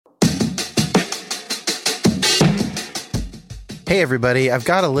Hey everybody, I've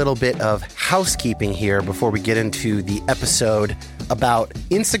got a little bit of housekeeping here before we get into the episode about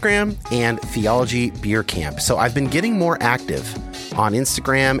Instagram and Theology Beer Camp. So I've been getting more active on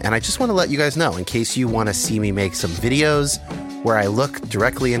Instagram, and I just want to let you guys know in case you want to see me make some videos where I look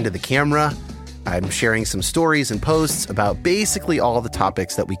directly into the camera. I'm sharing some stories and posts about basically all the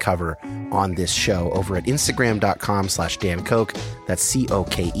topics that we cover on this show over at Instagram.com/Dan Koch. That's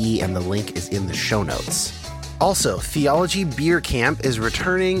C-O-K-E, and the link is in the show notes. Also, Theology Beer Camp is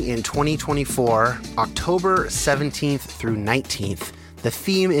returning in 2024, October 17th through 19th. The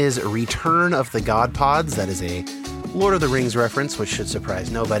theme is Return of the God Pods. That is a Lord of the Rings reference, which should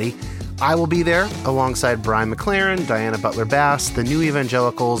surprise nobody. I will be there alongside Brian McLaren, Diana Butler-Bass, the New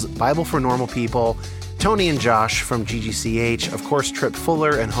Evangelicals, Bible for Normal People, Tony and Josh from GGCH, of course, Trip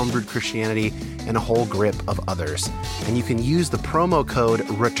Fuller and Homebrewed Christianity, and a whole grip of others. And you can use the promo code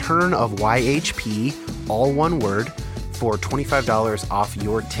Return of YHP, all one word, for $25 off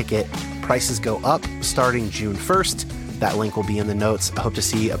your ticket. Prices go up starting June 1st. That link will be in the notes. I hope to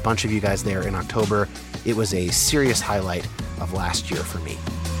see a bunch of you guys there in October. It was a serious highlight of last year for me.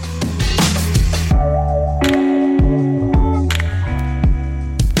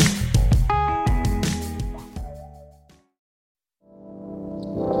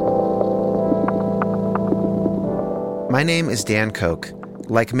 My name is Dan Koch.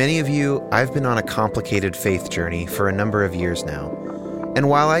 Like many of you, I've been on a complicated faith journey for a number of years now. And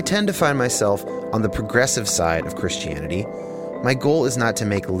while I tend to find myself on the progressive side of Christianity, my goal is not to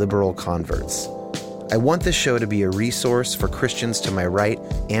make liberal converts. I want this show to be a resource for Christians to my right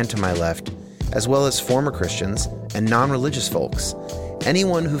and to my left, as well as former Christians and non-religious folks,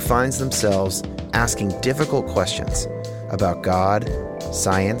 anyone who finds themselves asking difficult questions about God,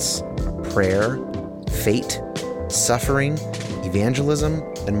 science, prayer, fate, suffering, evangelism,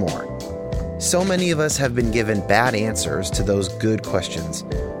 and more. So many of us have been given bad answers to those good questions,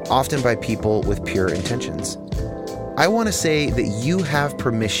 often by people with pure intentions. I want to say that you have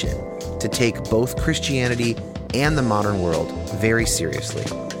permission to take both Christianity and the modern world very seriously.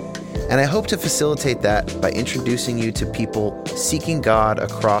 And I hope to facilitate that by introducing you to people seeking God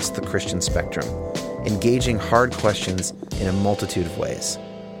across the Christian spectrum, engaging hard questions in a multitude of ways.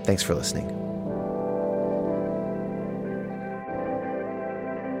 Thanks for listening.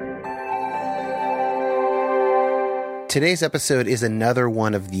 Today's episode is another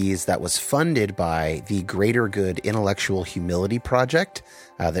one of these that was funded by the Greater Good Intellectual Humility Project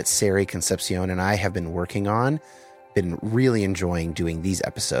that Sari Concepcion and I have been working on. Been really enjoying doing these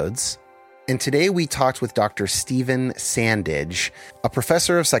episodes. And today we talked with Dr. Stephen Sandage, a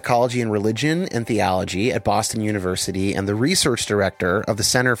professor of psychology and religion and theology at Boston University and the research director of the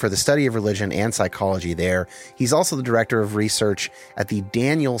Center for the Study of Religion and Psychology there. He's also the director of research at the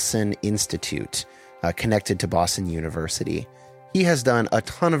Danielson Institute, connected to Boston University. He has done a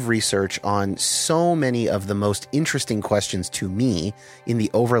ton of research on so many of the most interesting questions to me in the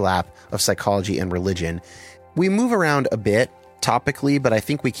overlap of psychology and religion. We move around a bit topically, but I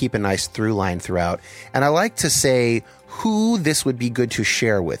think we keep a nice through line throughout. And I like to say who this would be good to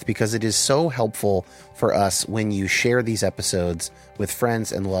share with, because it is so helpful for us when you share these episodes with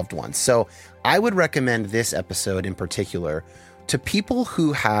friends and loved ones. So I would recommend this episode in particular to people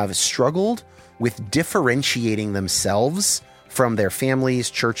who have struggled with differentiating themselves from their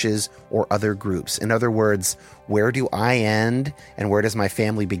families, churches, or other groups. In other words, where do I end and where does my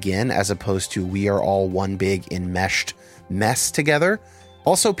family begin, as opposed to we are all one big enmeshed mess together.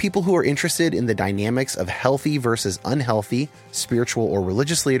 Also, people who are interested in the dynamics of healthy versus unhealthy spiritual or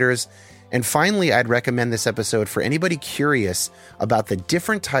religious leaders. And finally, I'd recommend this episode for anybody curious about the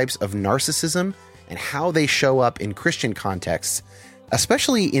different types of narcissism and how they show up in Christian contexts,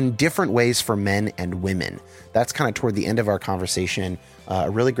 especially in different ways for men and women. That's kind of toward the end of our conversation. A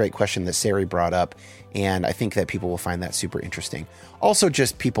really great question that Sari brought up, and I think that people will find that super interesting. Also,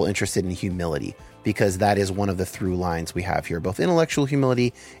 just people interested in humility, because that is one of the through lines we have here, both intellectual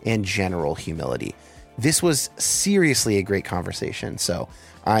humility and general humility. This was seriously a great conversation, so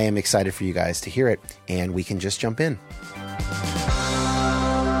I am excited for you guys to hear it, and we can just jump in.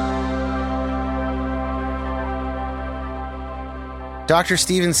 Dr.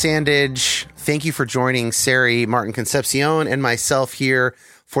 Stephen Sandage, thank you for joining Sari Martin Concepcion and myself here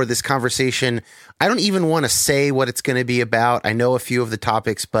for this conversation. I don't even want to say what it's going to be about. I know a few of the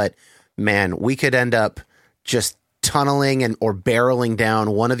topics, but man, we could end up just tunneling or barreling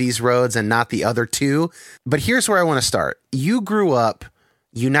down one of these roads and not the other two. But here's where I want to start. You grew up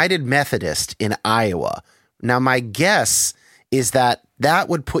United Methodist in Iowa. Now, my guess is that that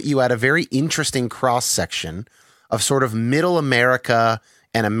would put you at a very interesting cross section of sort of middle America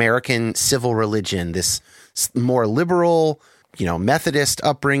and American civil religion, this more liberal, Methodist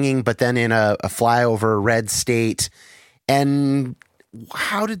upbringing, but then in a flyover red state. And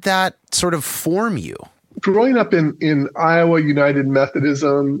how did that sort of form you? Growing up in Iowa United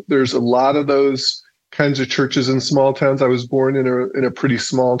Methodism, there's a lot of those kinds of churches in small towns. I was born in a pretty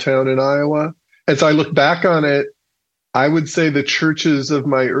small town in Iowa. As I look back on it, I would say the churches of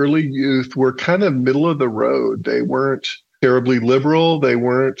my early youth were kind of middle of the road. They weren't terribly liberal. They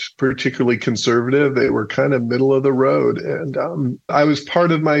weren't particularly conservative. They were kind of middle of the road. And I was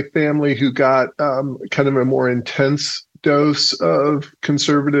part of my family who got kind of a more intense dose of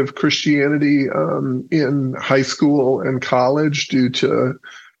conservative Christianity in high school and college due to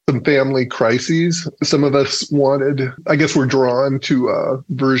some family crises. Some of us were drawn to a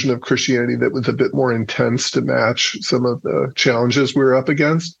version of Christianity that was a bit more intense to match some of the challenges we were up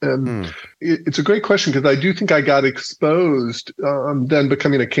against. And it's a great question because I do think I got exposed, then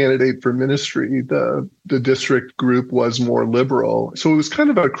becoming a candidate for ministry. The district group was more liberal. So it was kind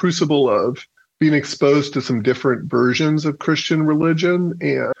of a crucible of being exposed to some different versions of Christian religion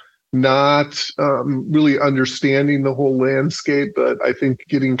and not really understanding the whole landscape, but I think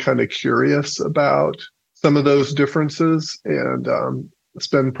getting kind of curious about some of those differences. And it's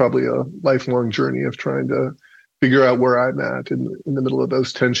been probably a lifelong journey of trying to figure out where I'm at in the middle of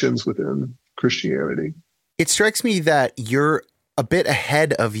those tensions within Christianity. It strikes me that you're a bit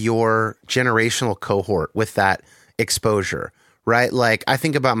ahead of your generational cohort with that exposure, right? Like I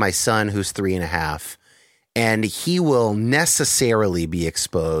think about my son who's 3.5. And he will necessarily be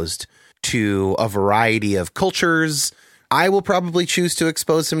exposed to a variety of cultures. I will probably choose to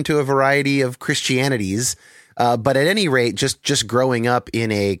expose him to a variety of Christianities. But at any rate, just growing up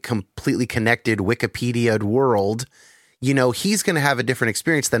in a completely connected Wikipedia'd world, he's going to have a different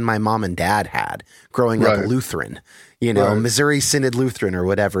experience than my mom and dad had growing up Lutheran, Missouri Synod Lutheran or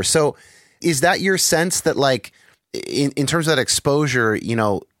whatever. So is that your sense that like in terms of that exposure,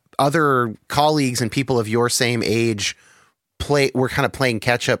 other colleagues and people of your same age were kind of playing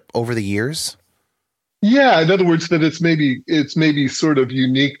catch up over the years? Yeah, in other words, that it's maybe sort of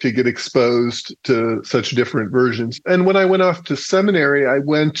unique to get exposed to such different versions. And when I went off to seminary, I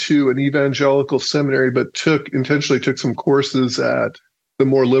went to an evangelical seminary, but intentionally took some courses at the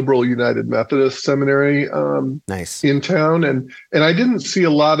more liberal United Methodist Seminary in town. And I didn't see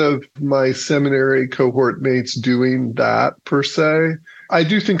a lot of my seminary cohort mates doing that per se. I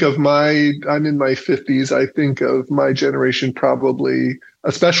do think I'm in my 50s. I think of my generation probably,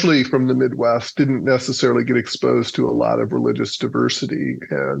 especially from the Midwest, didn't necessarily get exposed to a lot of religious diversity.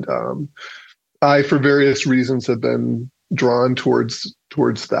 And I, for various reasons, have been drawn towards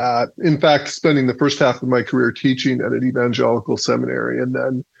that. In fact, spending the first half of my career teaching at an evangelical seminary and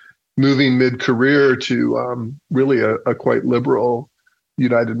then moving mid-career to really a quite liberal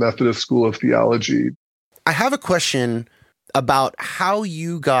United Methodist School of Theology. I have a question about how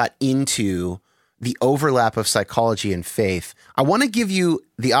you got into the overlap of psychology and faith. I want to give you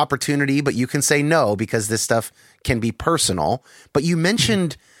the opportunity, but you can say no because this stuff can be personal. But you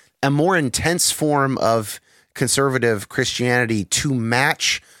mentioned a more intense form of conservative Christianity to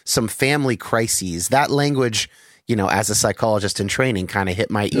match some family crises. That language, as a psychologist in training, kind of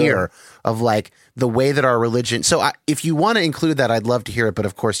hit my ear of like the way that our religion. So if you want to include that, I'd love to hear it. But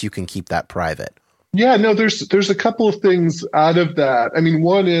of course, you can keep that private. Yeah, no, there's a couple of things out of that. I mean,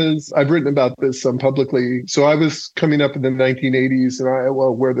 one is I've written about this publicly. So I was coming up in the 1980s in Iowa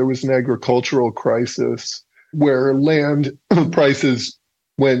where there was an agricultural crisis where land prices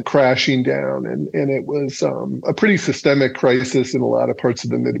went crashing down. And it was a pretty systemic crisis in a lot of parts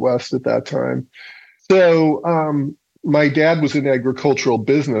of the Midwest at that time. So my dad was in agricultural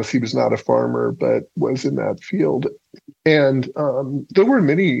business. He was not a farmer, but was in that field. And there were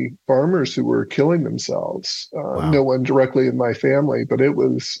many farmers who were killing themselves. Wow. No one directly in my family, but it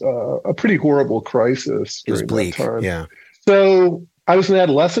was a pretty horrible crisis during that time. Yeah. So I was an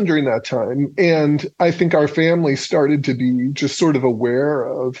adolescent during that time, and I think our family started to be just sort of aware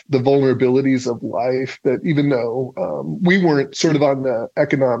of the vulnerabilities of life, that even though we weren't sort of on the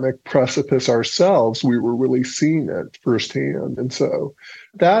economic precipice ourselves, we were really seeing it firsthand. And so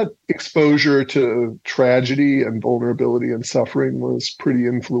that exposure to tragedy and vulnerability and suffering was pretty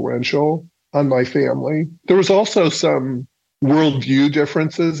influential on my family. There was also some worldview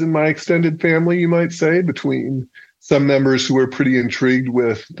differences in my extended family, you might say, between some members who were pretty intrigued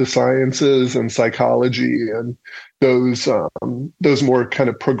with the sciences and psychology and those more kind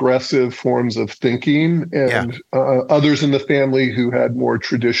of progressive forms of thinking, and others in the family who had more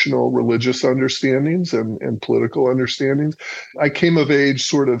traditional religious understandings and political understandings. I came of age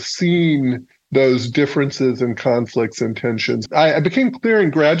sort of seeing those differences and conflicts and tensions. I became clear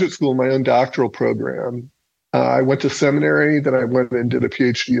in graduate school in my own doctoral program I went to seminary, then I went and did a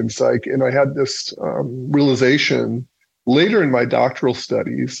PhD in psych, and I had this realization later in my doctoral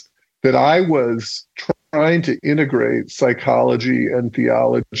studies that I was trying to integrate psychology and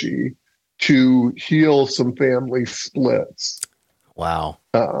theology to heal some family splits. Wow.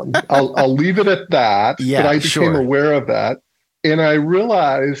 I'll leave it at that. Yeah, but I became aware of that. And I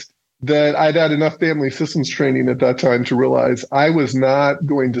realized that I'd had enough family systems training at that time to realize I was not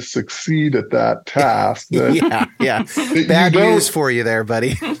going to succeed at that task. Yeah. Bad news for you there,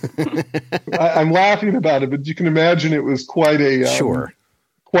 buddy. I'm laughing about it, but you can imagine it was quite a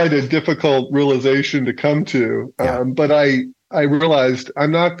quite a difficult realization to come to. Yeah. But I realized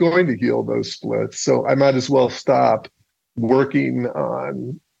I'm not going to heal those splits, so I might as well stop working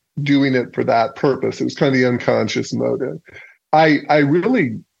on doing it for that purpose. It was kind of the unconscious motive. I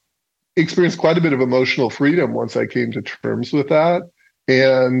really experienced quite a bit of emotional freedom once I came to terms with that.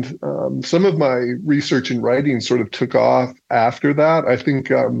 And some of my research and writing sort of took off after that. I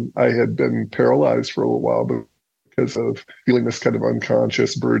think I had been paralyzed for a little while because of feeling this kind of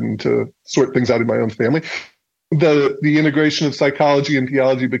unconscious burden to sort things out in my own family. The integration of psychology and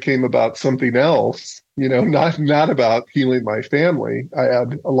theology became about something else, not about healing my family. I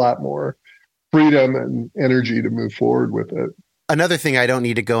had a lot more freedom and energy to move forward with it. Another thing I don't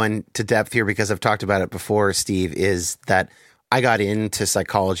need to go into depth here because I've talked about it before, Steve, is that I got into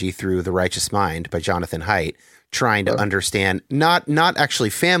psychology through The Righteous Mind by Jonathan Haidt, trying to understand not actually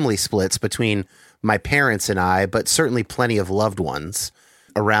family splits between my parents and I, but certainly plenty of loved ones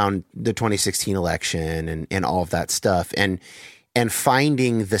around the 2016 election and all of that stuff. And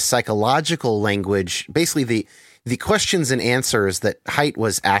finding the psychological language, basically the questions and answers that Haidt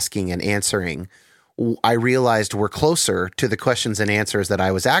was asking and answering, I realized were closer to the questions and answers that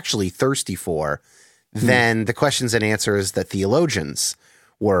I was actually thirsty for than the questions and answers that theologians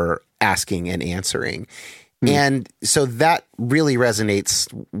were asking and answering. And so that really resonates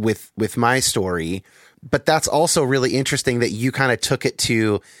with my story. But that's also really interesting that you kind of took it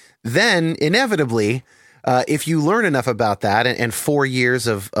to then inevitably, if you learn enough about that, and 4 years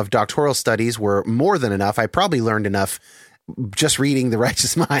of doctoral studies were more than enough, I probably learned enough just reading The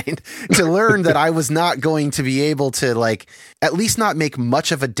Righteous Mind to learn that I was not going to be able to at least not make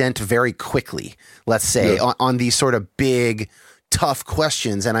much of a dent very quickly, let's say, on these sort of big, tough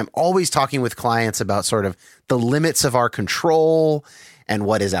questions. And I'm always talking with clients about sort of the limits of our control and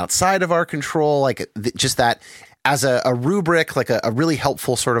what is outside of our control, just that as a rubric, like a really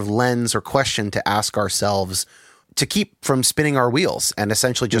helpful sort of lens or question to ask ourselves to keep from spinning our wheels and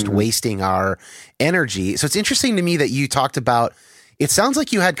essentially just wasting our energy. So it's interesting to me that you talked about, it sounds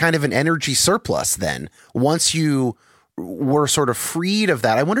like you had kind of an energy surplus then once you were sort of freed of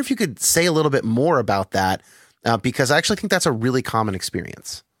that. I wonder if you could say a little bit more about that because I actually think that's a really common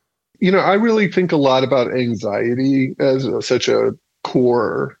experience. I really think a lot about anxiety as such a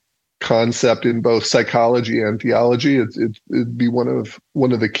core concept in both psychology and theology. It'd be one of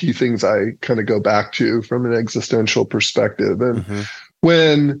the key things I kind of go back to from an existential perspective. And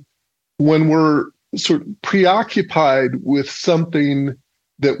when we're sort of preoccupied with something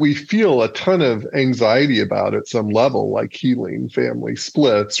that we feel a ton of anxiety about at some level, like healing family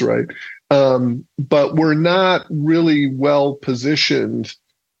splits, right? But we're not really well positioned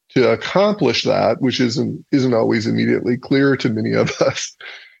to accomplish that, which isn't always immediately clear to many of us.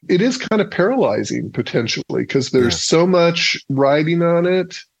 It is kind of paralyzing potentially because there's so much riding on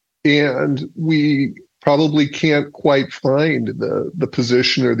it, and we probably can't quite find the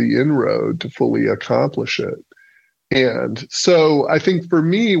position or the inroad to fully accomplish it. And so I think for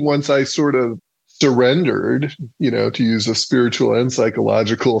me, once I sort of surrendered, to use a spiritual and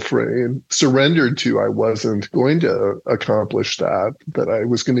psychological frame, surrendered to I wasn't going to accomplish that I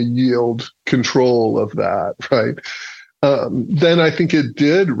was going to yield control of that, right? Then I think it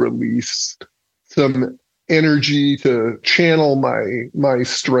did release some energy to channel my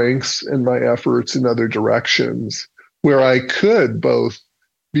strengths and my efforts in other directions where I could both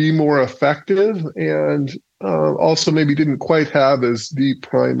be more effective and also maybe didn't quite have as deep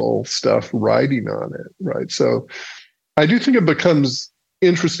primal stuff riding on it, right? So I do think it becomes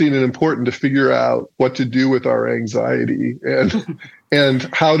interesting and important to figure out what to do with our anxiety and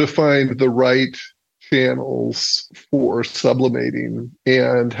how to find the right channels for sublimating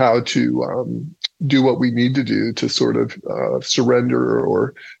and how to do what we need to do to sort of surrender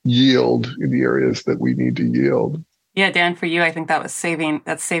or yield in the areas that we need to yield. Yeah, Dan, for you, I think that's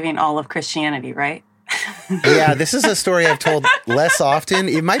saving all of Christianity, right? Yeah, this is a story I've told less often.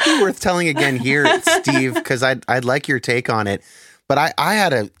 It might be worth telling again here, Steve, because I'd like your take on it. But I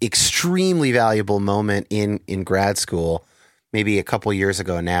had an extremely valuable moment in grad school, maybe a couple years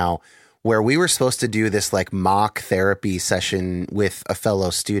ago now, where we were supposed to do this like mock therapy session with a fellow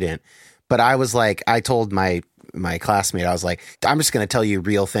student. But I was like, I told my classmate, I was like, I'm just going to tell you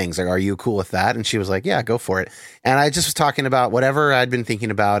real things. Like, are you cool with that? And she was like, yeah, go for it. And I just was talking about whatever I'd been thinking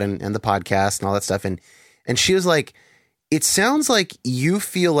about and the podcast and all that stuff. And she was like, it sounds like you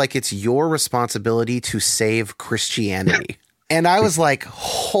feel like it's your responsibility to save Christianity. And I was like,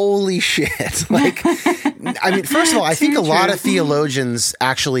 holy shit. Like, I mean, first of all, I think a lot of theologians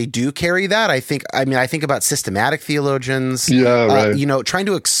actually do carry that. I think about systematic theologians, right. Trying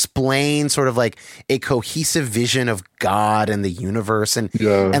to explain sort of like a cohesive vision of God and the universe.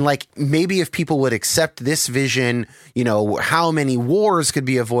 And like, maybe if people would accept this vision, how many wars could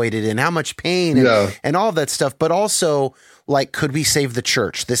be avoided and how much pain and all of that stuff. But also, like, could we save the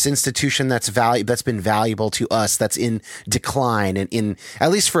church, this institution that's been valuable to us, that's in decline, and in,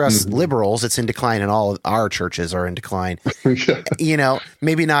 at least for us liberals, it's in decline, and all of our churches are in decline.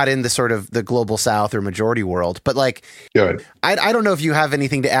 Maybe not in the sort of the global South or majority world, but like, I don't know if you have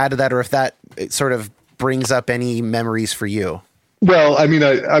anything to add to that, or if that sort of brings up any memories for you. Well, I mean,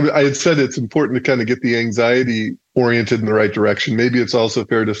 I had said it's important to kind of get the anxiety oriented in the right direction. Maybe it's also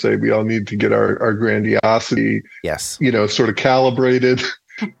fair to say we all need to get our grandiosity, sort of calibrated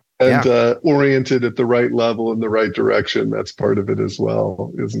and oriented at the right level in the right direction. That's part of it as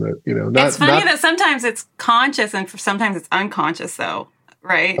well, isn't it? It's funny that sometimes it's conscious and sometimes it's unconscious, though.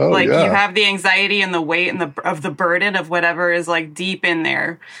 Right? You have the anxiety and the weight and of the burden of whatever is like deep in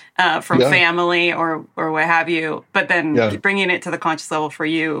there from family or what have you. But then bringing it to the conscious level for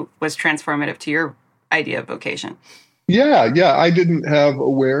you was transformative to your idea of vocation. Yeah. I didn't have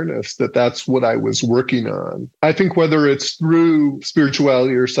awareness that that's what I was working on. I think whether it's through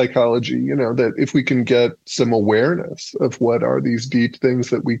spirituality or psychology, that if we can get some awareness of what are these deep things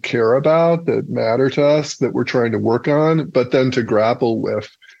that we care about, that matter to us, that we're trying to work on, but then to grapple with,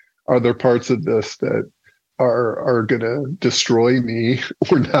 are there parts of this that are going to destroy me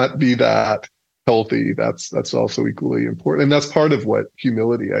or not be that healthy? That's also equally important. And that's part of what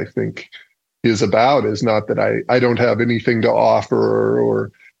humility, I think, is about, is not that I don't have anything to offer,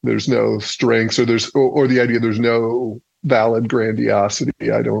 or there's no strengths, or the idea there's no valid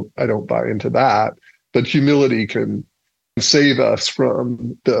grandiosity. I don't buy into that. But humility can save us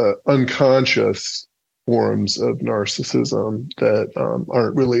from the unconscious forms of narcissism that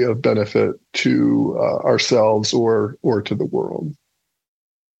aren't really of benefit to ourselves or to the world.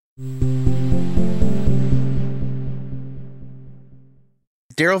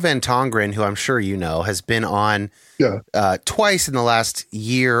 Daryl Van Tongeren, who I'm sure you know, has been on twice in the last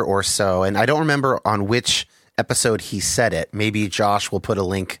year or so. And I don't remember on which episode he said it. Maybe Josh will put a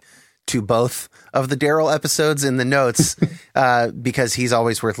link to both of the Daryl episodes in the notes because he's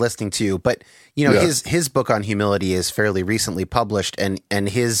always worth listening to. But, his book on humility is fairly recently published. And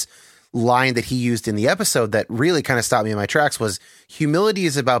his line that he used in the episode that really kind of stopped me in my tracks was, humility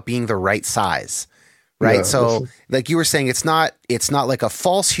is about being the right size. Right. Yeah, so like you were saying, it's not like a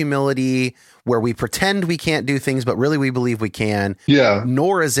false humility where we pretend we can't do things, but really we believe we can. Yeah.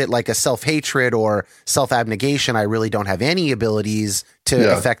 Nor is it like a self-hatred or self-abnegation. I really don't have any abilities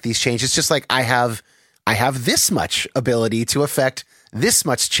to affect these changes. It's just like I have this much ability to affect this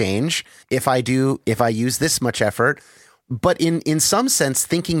much change if I use this much effort. But in some sense,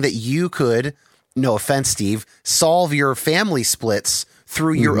 thinking that you could, no offense, Steve, solve your family splits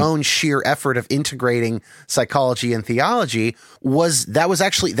through your own sheer effort of integrating psychology and theology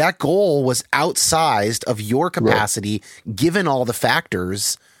that goal was outsized of your capacity, given all the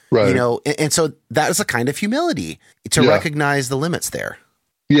factors, and so that is a kind of humility to recognize the limits there.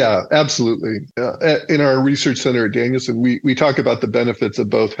 Yeah, absolutely. In our research center at Danielson, we talk about the benefits of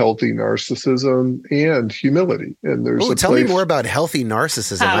both healthy narcissism and humility. And tell me more about healthy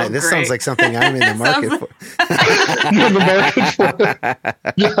narcissism. This sounds like something I'm in the market for. You're in the market for it.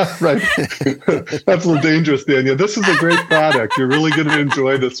 Yeah, right. That's a little dangerous, Daniel. This is a great product. You're really going to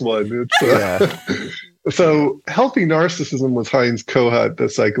enjoy this one. So healthy narcissism was Heinz Kohut, the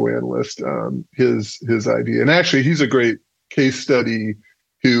psychoanalyst, his idea. And actually, he's a great case study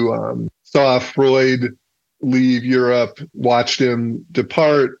who saw Freud leave Europe, watched him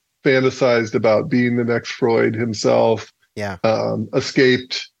depart, fantasized about being the next Freud himself,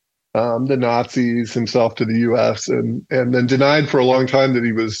 escaped the Nazis himself to the U.S., and then denied for a long time that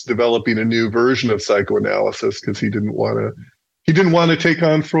he was developing a new version of psychoanalysis because he didn't want to take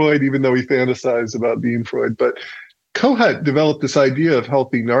on Freud, even though he fantasized about being Freud. But Kohut developed this idea of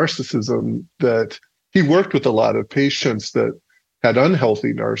healthy narcissism, that he worked with a lot of patients that had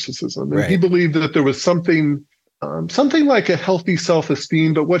unhealthy narcissism. And he believed that there was something like a healthy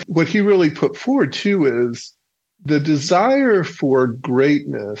self-esteem. But what he really put forward too is the desire for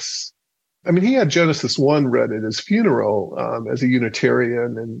greatness I mean, he had Genesis 1 read at his funeral as a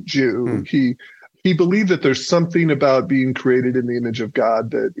Unitarian and Jew. He believed that there's something about being created in the image of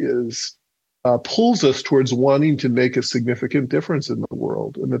God that is pulls us towards wanting to make a significant difference in the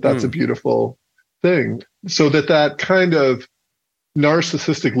world, and that's a beautiful thing. So that kind of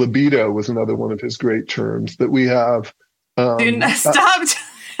narcissistic libido was another one of his great terms that we have. Dude,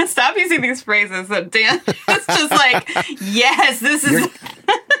 stop using these phrases. That Dan, it's just like, yes, this is.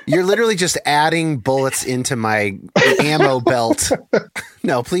 You're literally just adding bullets into my ammo belt.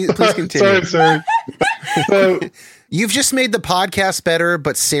 No, please continue. Sorry. So, you've just made the podcast better,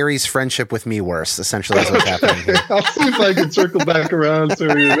 but Sari's friendship with me worse. Essentially, that's what's happening here. I'll see if I can circle back around,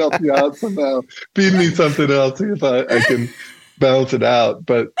 Sari, and help you out somehow. Feed me something else, see if I can balance it out.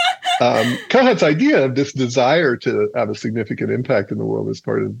 But Kohat's idea of this desire to have a significant impact in the world is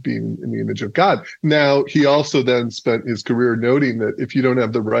part of being in the image of God. Now, he also then spent his career noting that if you don't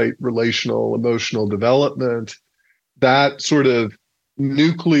have the right relational, emotional development, that sort of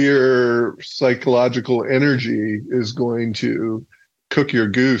nuclear psychological energy is going to cook your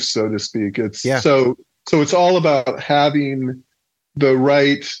goose, so to speak. So it's all about having the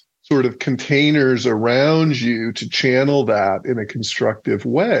right sort of containers around you to channel that in a constructive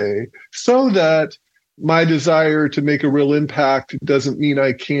way, so that my desire to make a real impact doesn't mean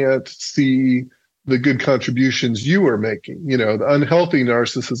I can't see the good contributions you are making. You know, the unhealthy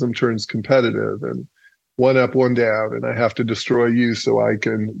narcissism turns competitive and one up, one down, and I have to destroy you so I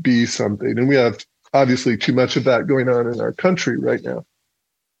can be something. And we have obviously too much of that going on in our country right now.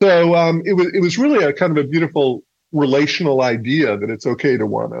 So it was really a kind of a beautiful relational idea that it's okay to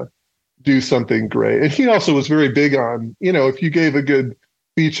want to do something great. And he also was very big on, you know, if you gave a good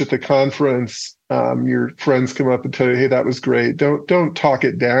speech at the conference, your friends come up and tell you, hey, that was great. Don't talk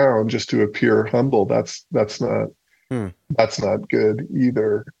it down just to appear humble. That's not good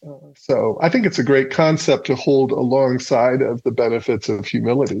either. So I think it's a great concept to hold alongside of the benefits of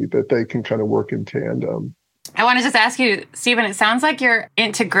humility, that they can kind of work in tandem. I want to just ask you, Stephen, it sounds like your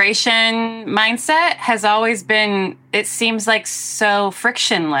integration mindset has always been, it seems like, so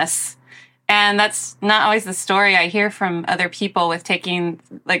frictionless. And that's not always the story I hear from other people with taking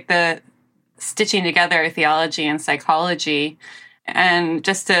like the stitching together theology and psychology. And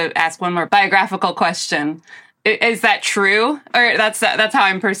just to ask one more biographical question, is that true? Or that's how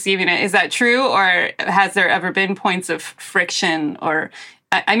I'm perceiving it. Is that true? Or has there ever been points of friction? Or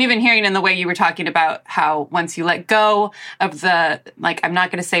I'm even hearing in the way you were talking about how once you let go of the, like, I'm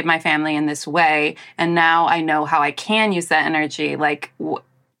not going to save my family in this way, and now I know how I can use that energy. Like,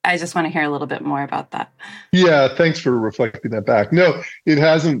 I just want to hear a little bit more about that. Yeah, thanks for reflecting that back. No, it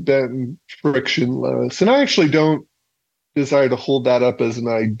hasn't been frictionless. And I actually don't desire to hold that up as an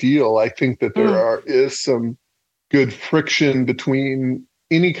ideal. I think that there is some good friction between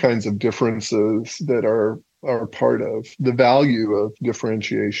any kinds of differences that are part of the value of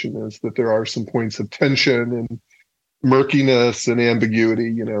differentiation, is that there are some points of tension and murkiness and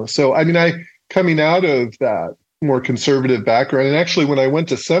ambiguity, you know. So, I mean, coming out of that more conservative background, and actually when I went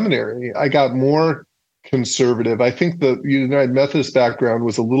to seminary, I got more conservative. I think the United Methodist background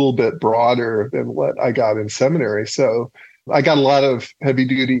was a little bit broader than what I got in seminary. So I got a lot of heavy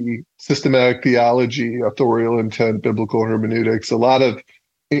duty systematic theology, authorial intent, biblical hermeneutics, a lot of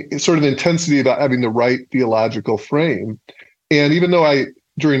sort of intensity about having the right theological frame. And even though I,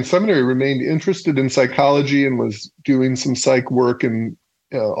 during seminary, remained interested in psychology and was doing some psych work and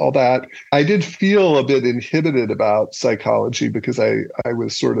all that, I did feel a bit inhibited about psychology because I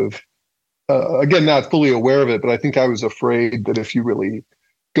was sort of, again, not fully aware of it, but I think I was afraid that if you really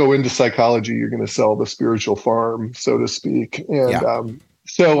go into psychology, you're going to sell the spiritual farm, so to speak. And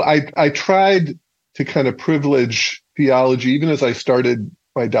so I tried to kind of privilege theology. Even as I started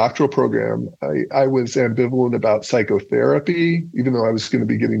my doctoral program, I was ambivalent about psychotherapy, even though I was going to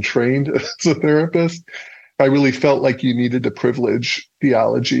be getting trained as a therapist. I really felt like you needed to privilege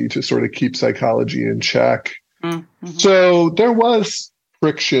theology to sort of keep psychology in check. Mm-hmm. So there was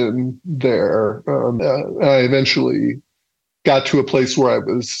friction there. I eventually got to a place where I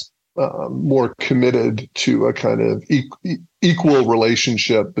was more committed to a kind of equal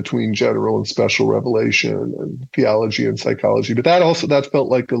relationship between general and special revelation and theology and psychology. But that felt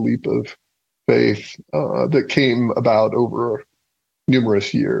like a leap of faith that came about over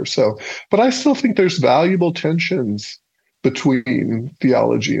numerous years. So, but I still think there's valuable tensions between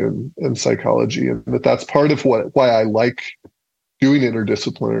theology and psychology, and that's part of why I like doing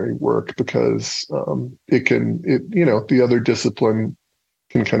interdisciplinary work, because the other discipline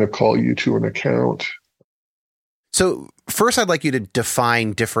can kind of call you to an account. So first, I'd like you to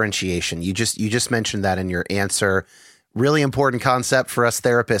define differentiation. You just mentioned that in your answer. really important concept for us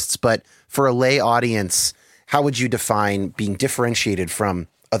therapists, but for a lay audience, how would you define being differentiated from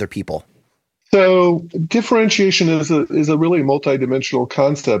other people? So differentiation is a really multidimensional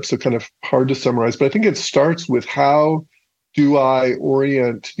concept, so kind of hard to summarize, but I think it starts with how do I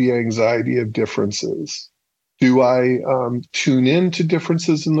orient the anxiety of differences? Do I tune into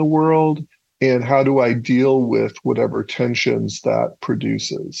differences in the world? And how do I deal with whatever tensions that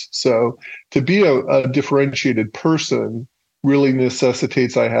produces? So to be a differentiated person really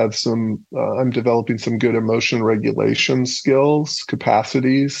necessitates I'm developing some good emotion regulation skills,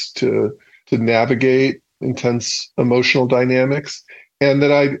 capacities to navigate intense emotional dynamics, and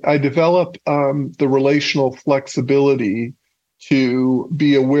that I develop the relational flexibility to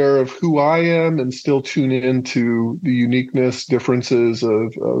be aware of who I am and still tune into the uniqueness, differences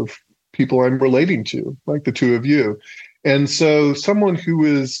of people I'm relating to, like the two of you. And so someone who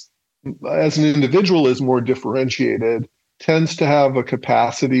is, as an individual, is more differentiated tends to have a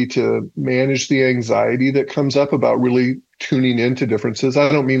capacity to manage the anxiety that comes up about really tuning into differences. I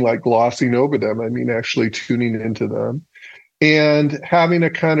don't mean like glossing over them. I mean actually tuning into them and having a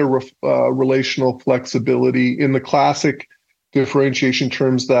kind of relational flexibility. In the classic differentiation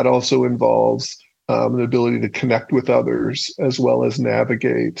terms, that also involves an ability to connect with others as well as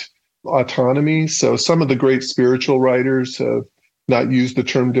navigate autonomy. So some of the great spiritual writers have not used the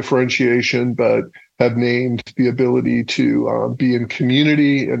term differentiation, but have named the ability to be in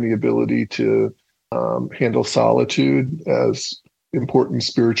community and the ability to handle solitude as important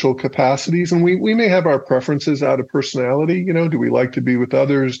spiritual capacities. And we may have our preferences out of personality. Do we like to be with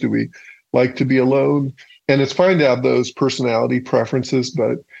others? Do we like to be alone? And it's fine to have those personality preferences,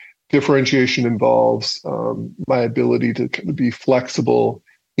 but differentiation involves my ability to kind of be flexible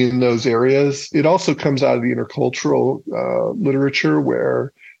in those areas. It also comes out of the intercultural literature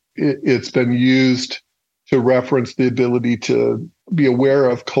where it's been used to reference the ability to be aware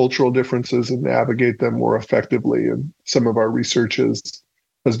of cultural differences and navigate them more effectively. And some of our research has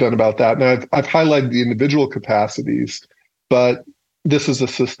been about that. Now, I've highlighted the individual capacities, but this is a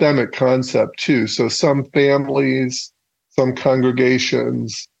systemic concept too. So some families, some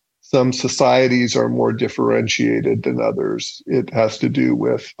congregations, some societies are more differentiated than others. It has to do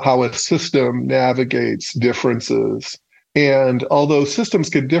with how a system navigates differences. And although systems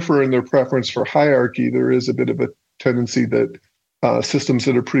can differ in their preference for hierarchy, there is a bit of a tendency that systems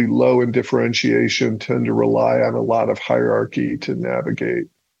that are pretty low in differentiation tend to rely on a lot of hierarchy to navigate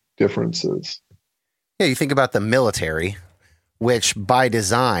differences. Yeah, you think about the military, which by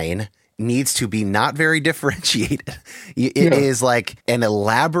design needs to be not very differentiated. It is like an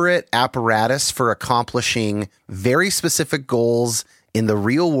elaborate apparatus for accomplishing very specific goals in the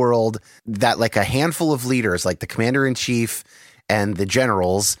real world that like a handful of leaders, like the commander-in-chief and the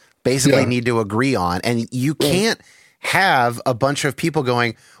generals, basically need to agree on. And you can't have a bunch of people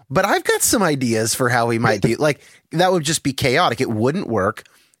going, but I've got some ideas for how we might do. Like, that would just be chaotic. It wouldn't work.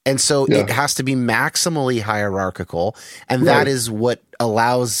 And so it has to be maximally hierarchical. And that is what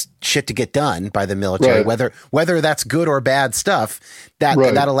allows shit to get done by the military, whether that's good or bad stuff, that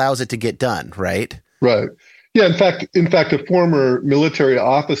allows it to get done. Right. Right. Yeah. In fact, a former military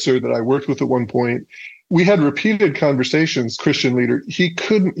officer that I worked with at one point, we had repeated conversations, Christian leader. He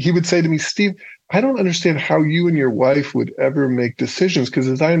would say to me, Steve, I don't understand how you and your wife would ever make decisions. Because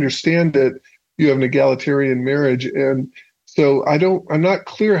as I understand it, you have an egalitarian marriage. And so I'm not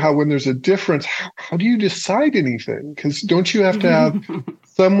clear how, when there's a difference, how do you decide anything? Because don't you have to have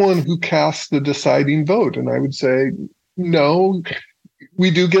someone who casts the deciding vote? And I would say, no,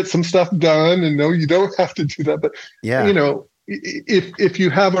 we do get some stuff done, and no, you don't have to do that. But, if you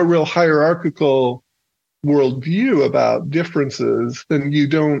have a real hierarchical worldview about differences, then you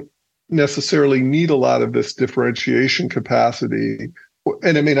don't necessarily need a lot of this differentiation capacity,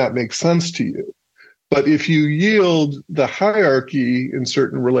 and it may not make sense to you. But if you yield the hierarchy in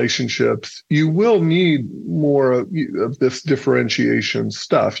certain relationships, you will need more of this differentiation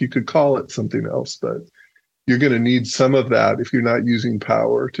stuff. You could call it something else, but you're going to need some of that if you're not using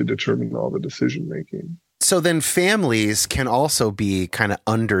power to determine all the decision making. So then families can also be kind of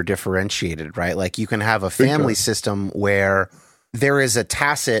under differentiated, right? Like you can have a family system where there is a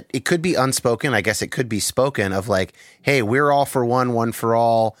tacit, it could be unspoken, I guess it could be spoken, of like, hey, we're all for one, one for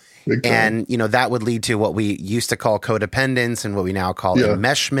all. And, that would lead to what we used to call codependence and what we now call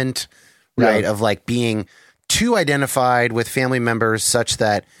enmeshment, right? Of like being too identified with family members such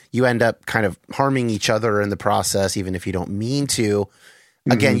that you end up kind of harming each other in the process, even if you don't mean to.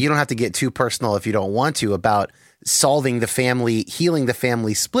 Again, you don't have to get too personal if you don't want to about solving the family, healing the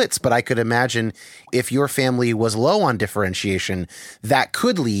family splits. But I could imagine if your family was low on differentiation, that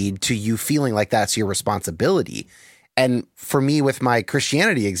could lead to you feeling like that's your responsibility. And for me, with my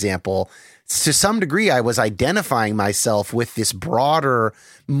Christianity example, to some degree, I was identifying myself with this broader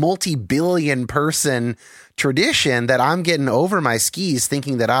multi-billion person tradition that I'm getting over my skis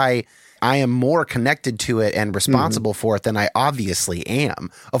thinking that I am more connected to it and responsible for it than I obviously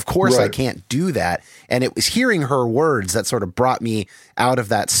am. Of course, I can't do that. And it was hearing her words that sort of brought me out of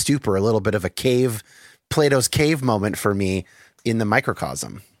that stupor, a little bit of a cave, Plato's cave moment for me in the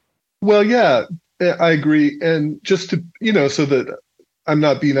microcosm. Well, yeah, I agree. And just to, so that I'm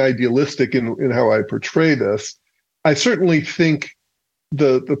not being idealistic in how I portray this, I certainly think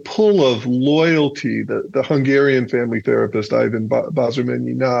the pull of loyalty, the Hungarian family therapist Ivan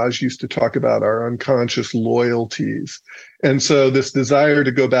Bazarmenyi-Nagy used to talk about our unconscious loyalties. And so this desire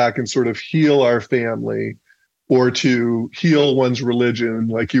to go back and sort of heal our family or to heal one's religion,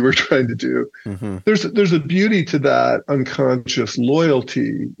 like you were trying to do, there's a beauty to that unconscious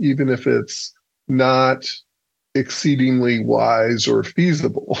loyalty, even if it's not exceedingly wise or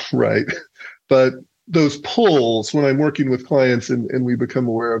feasible, right? But those pulls, when I'm working with clients and we become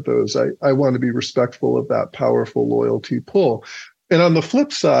aware of those, I want to be respectful of that powerful loyalty pull. And on the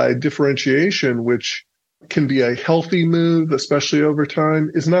flip side, differentiation, which can be a healthy move, especially over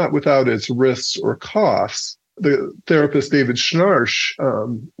time, is not without its risks or costs. The therapist David Schnarch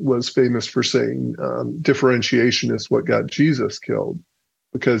was famous for saying differentiation is what got Jesus killed,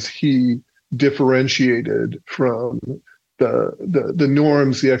 because he differentiated from the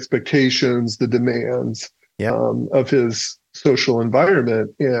norms, the expectations, the demands of his social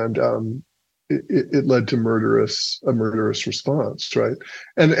environment, and it led to a murderous response, right?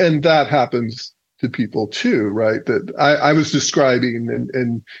 And that happens to people too, right? That I was describing,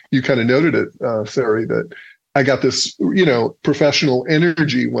 and you kind of noted it, Sari, that I got this, professional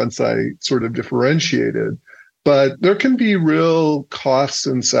energy once I sort of differentiated. But there can be real costs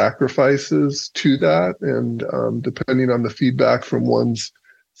and sacrifices to that. And depending on the feedback from one's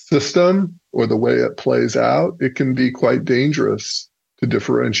system or the way it plays out, it can be quite dangerous to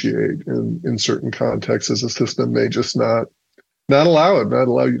differentiate in certain contexts, as a system may just not allow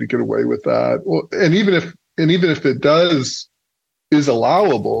you to get away with that. Well, and even if it is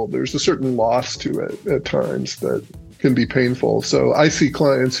allowable, there's a certain loss to it at times that can be painful. So I see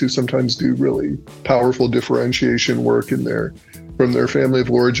clients who sometimes do really powerful differentiation work from their family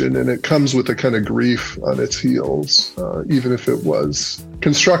of origin, and it comes with a kind of grief on its heels, even if it was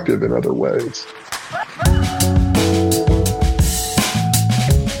constructive in other ways.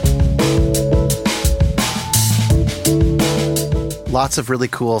 Lots of really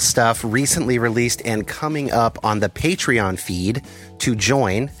cool stuff recently released and coming up on the Patreon feed. To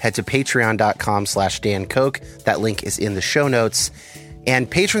join, head to patreon.com/Dan Koch. That link is in the show notes. And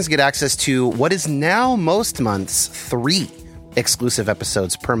patrons get access to what is now most months 3 exclusive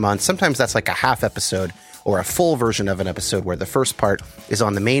episodes per month. Sometimes that's like a half episode or a full version of an episode where the first part is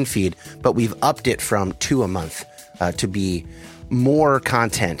on the main feed, but we've upped it from 2 a month to be more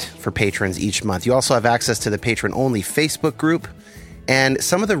content for patrons each month. You also have access to the patron-only Facebook group. And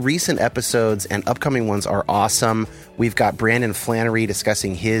some of the recent episodes and upcoming ones are awesome. We've got Brandon Flannery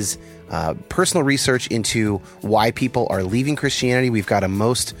discussing his personal research into why people are leaving Christianity. We've got the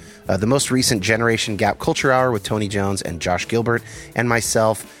most recent Generation Gap Culture Hour with Tony Jones and Josh Gilbert and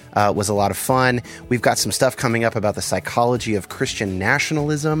myself. Was a lot of fun. We've got some stuff coming up about the psychology of Christian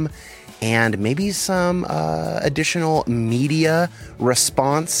nationalism and maybe some additional media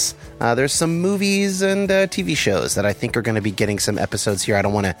response. There's some movies and TV shows that I think are going to be getting some episodes here. I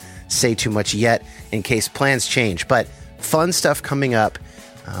don't want to say too much yet in case plans change, but fun stuff coming up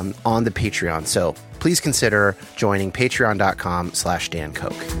on the Patreon. So please consider joining patreon.com/Dan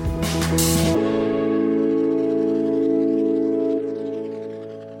Koch.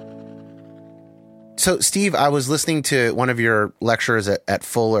 So, Steve, I was listening to one of your lectures at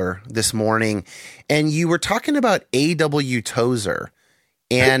Fuller this morning, and you were talking about A.W. Tozer.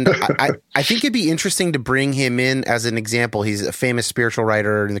 And I think it'd be interesting to bring him in as an example. He's a famous spiritual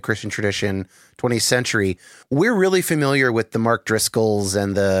writer in the Christian tradition, 20th century. We're really familiar with the Mark Driscolls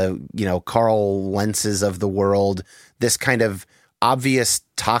and the, Carl Lentzes of the world, this kind of obvious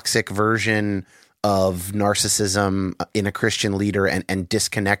toxic version of narcissism in a Christian leader and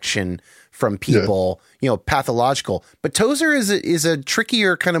disconnection from people, pathological. But Tozer is a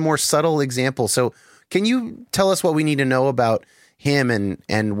trickier, kind of more subtle example. So can you tell us what we need to know about him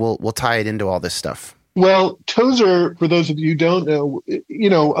and we'll tie it into all this stuff? Well, Tozer, for those of you who don't know,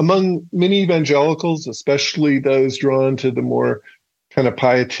 among many evangelicals, especially those drawn to the more kind of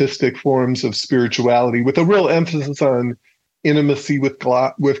pietistic forms of spirituality, with a real emphasis on intimacy with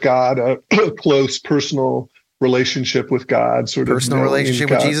God, a close personal relationship with God, sort of personal relationship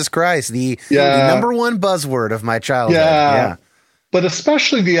with Jesus Christ, the number one buzzword of my childhood. Yeah. But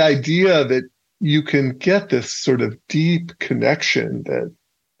especially the idea that you can get this sort of deep connection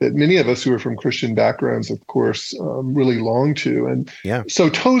that many of us who are from Christian backgrounds, of course, really long to. And so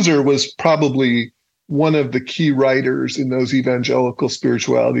Tozer was probably one of the key writers in those evangelical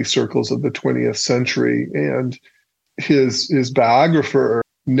spirituality circles of the 20th century. And his biographer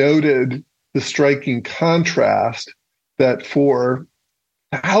noted the striking contrast that for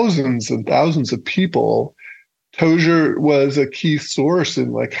thousands and thousands of people, Tozer was a key source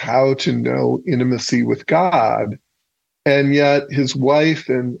in like how to know intimacy with God. And yet his wife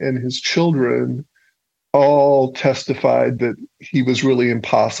and his children all testified that he was really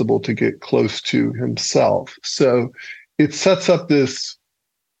impossible to get close to himself. So it sets up this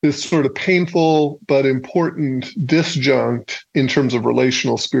sort of painful but important disjunct in terms of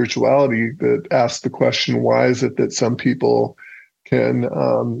relational spirituality that asks the question, why is it that some people can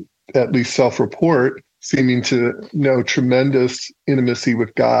at least self-report seeming to know tremendous intimacy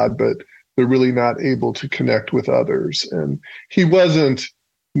with God, but they're really not able to connect with others? And he wasn't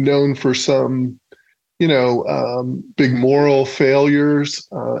known for some big moral failures.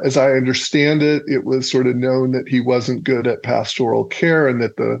 As I understand it, it was sort of known that he wasn't good at pastoral care, and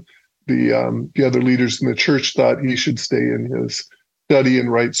that the other leaders in the church thought he should stay in his study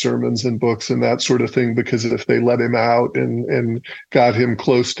and write sermons and books and that sort of thing, because if they let him out and got him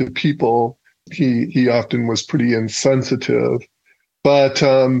close to people, he often was pretty insensitive. But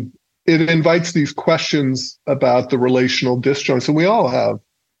it invites these questions about the relational disjuncts, and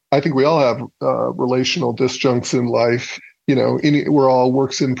I think we all have relational disjuncts in life. We're all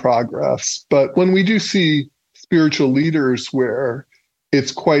works in progress. But when we do see spiritual leaders where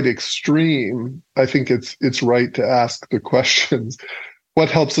it's quite extreme, I think it's right to ask the questions: what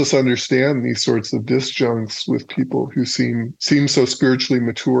helps us understand these sorts of disjuncts with people who seem so spiritually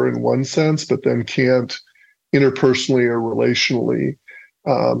mature in one sense, but then can't interpersonally or relationally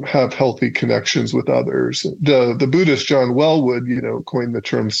have healthy connections with others? The Buddhist John Welwood, coined the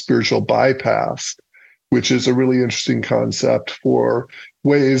term spiritual bypass, which is a really interesting concept for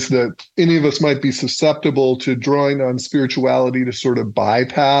ways that any of us might be susceptible to drawing on spirituality to sort of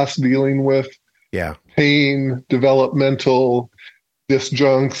bypass dealing with pain, developmental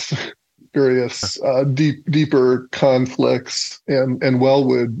disjuncts, various deeper conflicts. And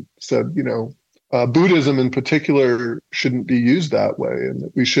Welwood said, Buddhism in particular shouldn't be used that way, and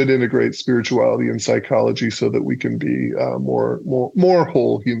that we should integrate spirituality and psychology so that we can be more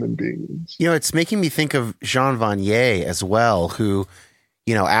whole human beings. It's making me think of Jean Vanier as well, who,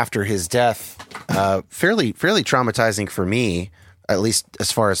 after his death, fairly traumatizing for me, at least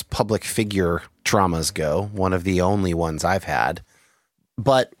as far as public figure traumas go, one of the only ones I've had,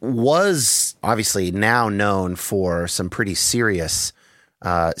 but was obviously now known for some pretty serious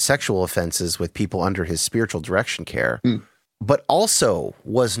sexual offenses with people under his spiritual direction care, but also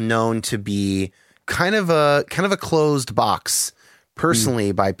was known to be kind of a closed box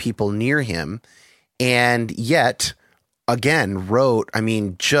personally by people near him. And yet again, wrote,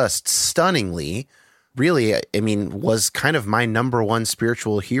 just stunningly, really, was kind of my number one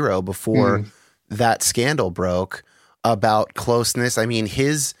spiritual hero before that scandal broke about closeness.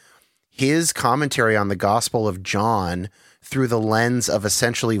 His commentary on the Gospel of John through the lens of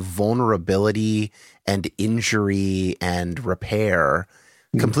essentially vulnerability and injury and repair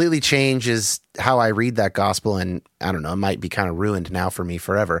completely changes how I read that gospel. And I don't know, it might be kind of ruined now for me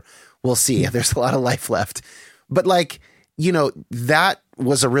forever. We'll see. There's a lot of life left. But that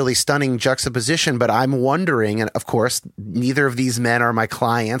was a really stunning juxtaposition. But I'm wondering, and of course, neither of these men are my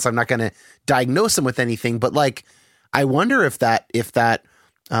clients. I'm not going to diagnose them with anything. But I wonder if that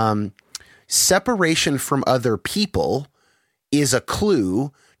separation from other people is a clue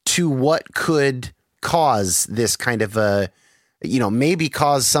to what could cause this kind of maybe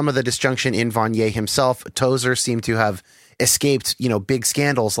cause some of the disjunction in Vanier himself. Tozer seemed to have escaped, big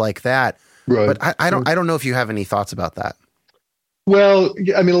scandals like that. Right. But I don't know if you have any thoughts about that. Well,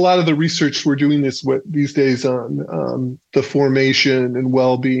 a lot of the research we're doing these days on the formation and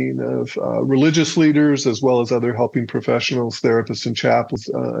well-being of religious leaders, as well as other helping professionals, therapists, and chaplains.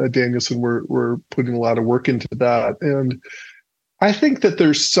 At Danielson, we're putting a lot of work into that. And I think that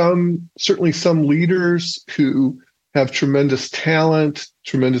there's certainly some leaders who have tremendous talent,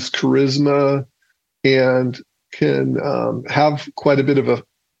 tremendous charisma, and can have quite a bit of a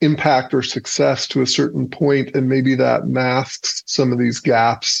impact or success to a certain point, and maybe that masks some of these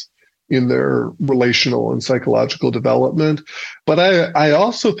gaps in their relational and psychological development. But I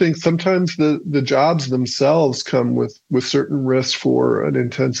also think sometimes the jobs themselves come with certain risks for an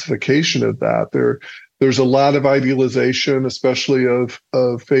intensification of that. There There's a lot of idealization, especially of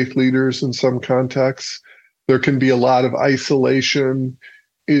faith leaders in some contexts. There can be a lot of isolation.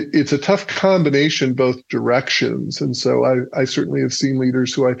 It's a tough combination, both directions. And so I certainly have seen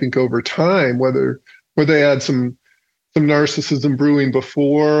leaders who I think over time, where they had some narcissism brewing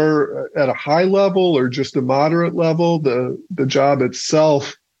before at a high level or just a moderate level, the job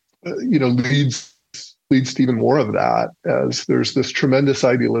itself, leads to even more of that, as there's this tremendous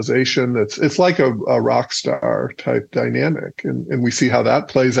idealization it's like a rock star type dynamic. And we see how that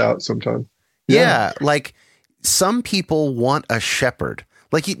plays out sometimes. Yeah. Like some people want a shepherd.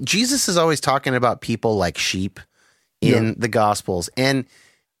 Like Jesus is always talking about people like sheep in the Gospels. And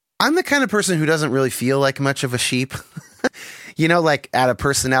I'm the kind of person who doesn't really feel like much of a sheep, like at a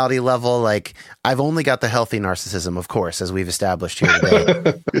personality level. Like I've only got the healthy narcissism, of course, as we've established here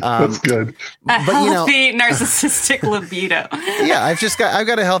today. That's good. A healthy narcissistic libido. Yeah, I've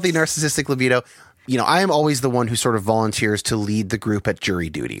got a healthy narcissistic libido. I am always the one who sort of volunteers to lead the group at jury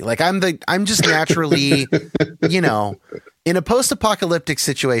duty. Like I'm just naturally, in a post-apocalyptic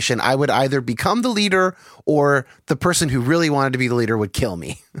situation, I would either become the leader or the person who really wanted to be the leader would kill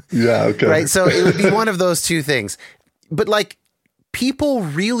me. Yeah. Okay. Right. So it would be one of those two things. But like people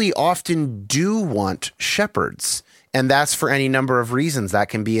really often do want shepherds. And that's for any number of reasons. That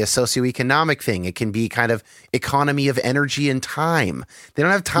can be a socioeconomic thing. It can be kind of economy of energy and time. They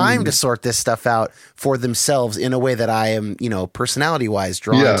don't have time to sort this stuff out for themselves in a way that I am, personality wise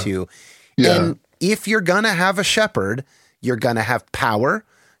drawn to. Yeah. And if you're going to have a shepherd, you're going to have power.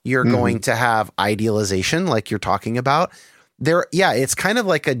 You're going to have idealization, like you're talking about there. Yeah. It's kind of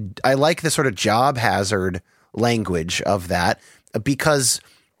like I like the sort of job hazard language of that, because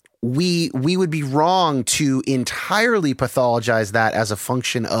we would be wrong to entirely pathologize that as a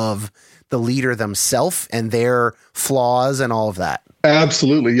function of the leader themselves and their flaws and all of that.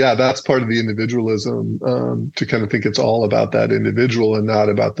 Absolutely. Yeah, that's part of the individualism, to kind of think it's all about that individual and not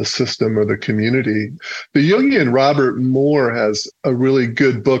about the system or the community. The Jungian Robert Moore has a really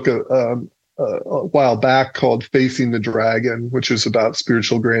good book a while back called Facing the Dragon, which is about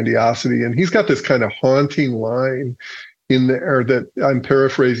spiritual grandiosity. And he's got this kind of haunting line in there that I'm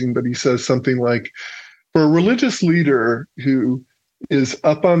paraphrasing, but he says something like, for a religious leader who is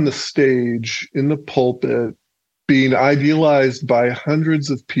up on the stage in the pulpit, being idealized by hundreds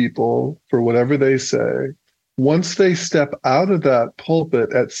of people for whatever they say, once they step out of that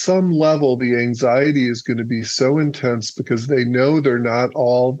pulpit, at some level, the anxiety is going to be so intense because they know they're not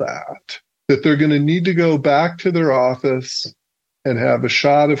all that they're going to need to go back to their office and have a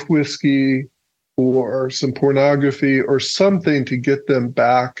shot of whiskey or some pornography or something to get them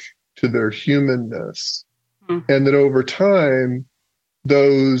back to their humanness. And that over time,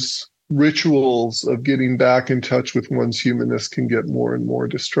 those rituals of getting back in touch with one's humanness can get more and more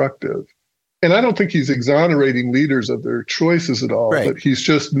destructive. And I don't think he's exonerating leaders of their choices at all, but he's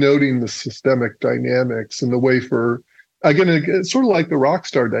just noting the systemic dynamics and the way for, again, it's sort of like the rock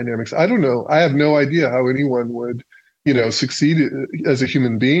star dynamics. I don't know. I have no idea how anyone would succeed as a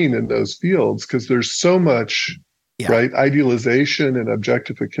human being in those fields, because there's so much, idealization and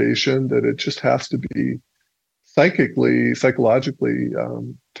objectification that it just has to be psychologically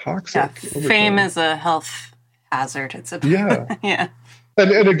toxic. Yeah, fame is a health hazard. It's yeah.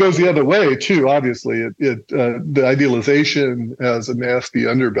 And it goes the other way too. Obviously, the idealization has a nasty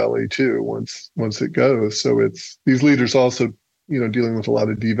underbelly too. Once it goes, so it's these leaders also dealing with a lot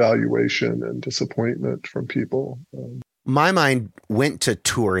of devaluation and disappointment from people. My mind went to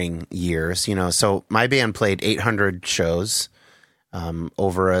touring years. So my band played 800 shows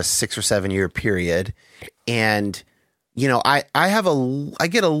over a 6 or 7 year period, and I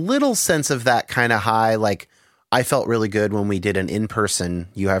get a little sense of that kind of high. Like, I felt really good when we did an in-person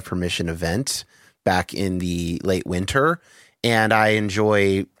You Have Permission event back in the late winter. And I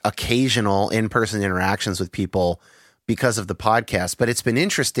enjoy occasional in-person interactions with people because of the podcast. But it's been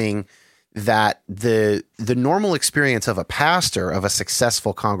interesting that the normal experience of a pastor of a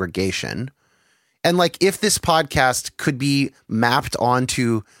successful congregation, and like if this podcast could be mapped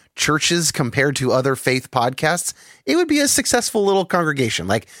onto churches compared to other faith podcasts, it would be a successful little congregation.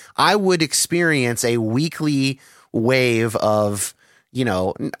 Like, I would experience a weekly wave of,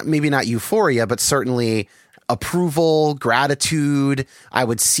 maybe not euphoria, but certainly approval, gratitude. I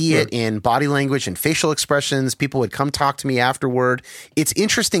would see it in body language and facial expressions. People would come talk to me afterward. It's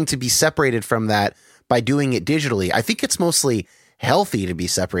interesting to be separated from that by doing it digitally. I think it's mostly healthy to be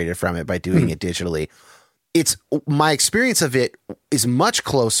separated from it by doing it digitally. It's my experience of it is much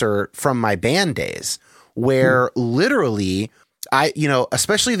closer from my band days, where literally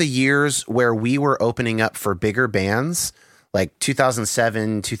especially the years where we were opening up for bigger bands like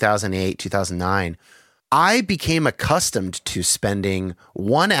 2007, 2008, 2009, I became accustomed to spending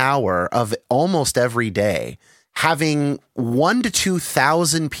 1 hour of almost every day having 1,000 to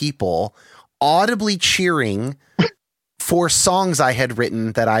 2,000 people audibly cheering for songs I had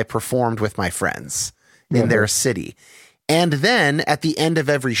written that I performed with my friends in their city. And then at the end of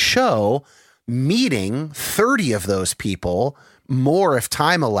every show, meeting 30 of those people, more if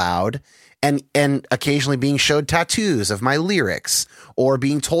time allowed, and occasionally being showed tattoos of my lyrics or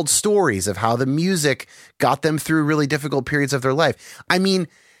being told stories of how the music got them through really difficult periods of their life. I mean,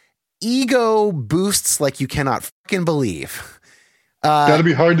 ego boosts like you cannot fucking believe. Got to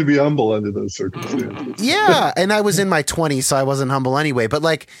be hard to be humble under those circumstances. Yeah. And I was in my 20s, so I wasn't humble anyway. But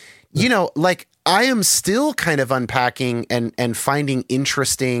like, you know, like I am still kind of unpacking and finding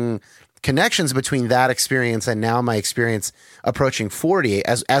interesting connections between that experience and now my experience approaching 40.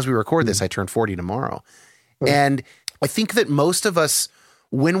 As we record this, I turn 40 tomorrow. And I think that most of us,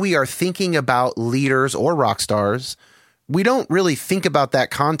 when we are thinking about leaders or rock stars, we don't really think about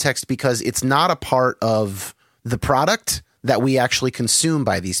that context because it's not a part of the product that we actually consume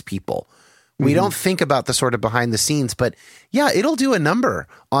by these people. We don't think about the sort of behind the scenes, but yeah, it'll do a number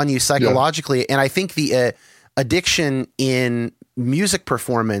on you psychologically. Yeah. And I think the addiction in music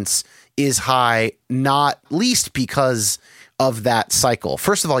performance is high, not least because of that cycle.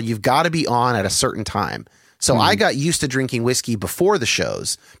 First of all, you've got to be on at a certain time. So I got used to drinking whiskey before the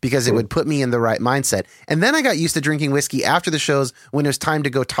shows because it would put me in the right mindset. And then I got used to drinking whiskey after the shows when it was time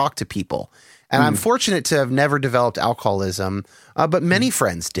to go talk to people. And I'm fortunate to have never developed alcoholism, but many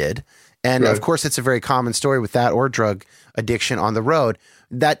friends did. And of course, it's a very common story with that or drug addiction on the road.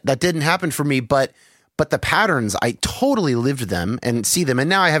 That didn't happen for me, but the patterns, I totally lived them and see them. And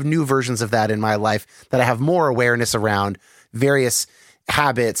now I have new versions of that in my life that I have more awareness around various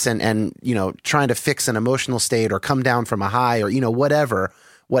habits and, you know, trying to fix an emotional state or come down from a high or, you know, whatever,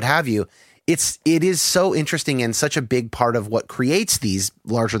 what have you. It is so interesting and such a big part of what creates these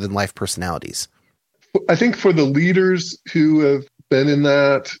larger than life personalities. I think for the leaders who have been in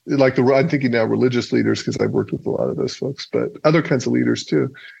that, like I'm thinking now religious leaders, because I've worked with a lot of those folks, but other kinds of leaders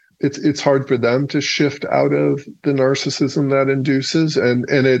too. It's hard for them to shift out of the narcissism that induces, and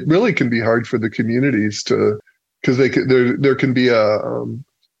it really can be hard for the communities to, because there can be a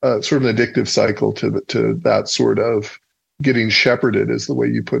sort of an addictive cycle to that sort of getting shepherded, is the way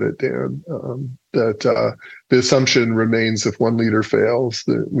you put it, Dan. That the assumption remains if one leader fails,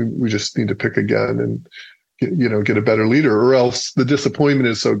 that we just need to pick again and get a better leader, or else the disappointment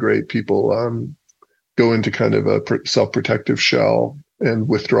is so great people go into kind of a self-protective shell and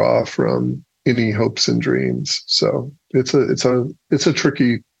withdraw from any hopes and dreams. So it's a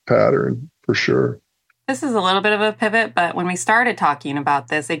tricky pattern for sure. This is a little bit of a pivot, but when we started talking about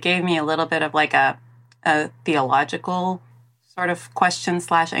this, it gave me a little bit of like a theological sort of question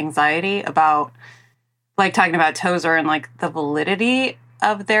 / anxiety about like talking about Tozer and like the validity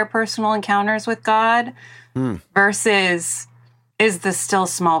of their personal encounters with God versus is the still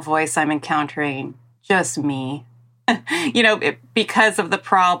small voice I'm encountering just me? Because of the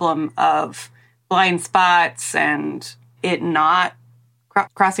problem of blind spots and it not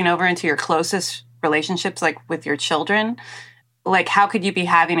crossing over into your closest relationships, like with your children. Like, how could you be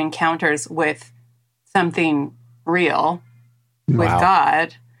having encounters with something real with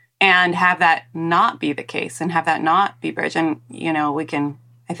God and have that not be the case and have that not be bridged? And,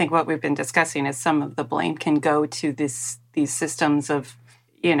 I think what we've been discussing is some of the blame can go to these systems of,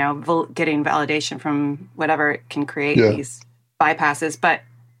 getting validation from whatever it can create these bypasses. But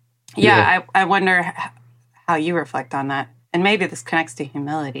I wonder how you reflect on that. And maybe this connects to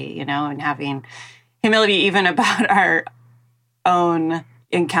humility, and having humility even about our own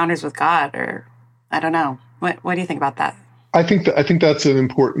encounters with God, or I don't know. What do you think about that? I think that's an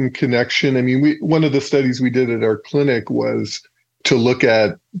important connection. I mean, one of the studies we did at our clinic was to look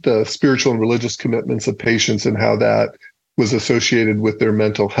at the spiritual and religious commitments of patients and how that was associated with their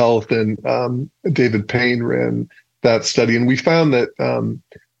mental health. And David Payne ran that study. And we found that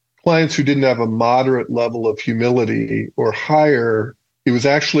clients who didn't have a moderate level of humility or higher, it was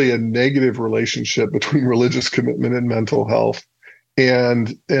actually a negative relationship between religious commitment and mental health.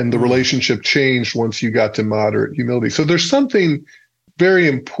 And the relationship changed once you got to moderate humility. So there's something very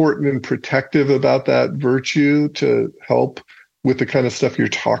important and protective about that virtue to help with the kind of stuff you're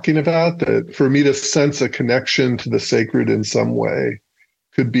talking about, that for me to sense a connection to the sacred in some way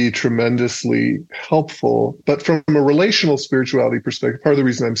could be tremendously helpful. But from a relational spirituality perspective, part of the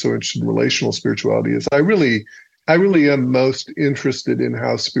reason I'm so interested in relational spirituality is I really am most interested in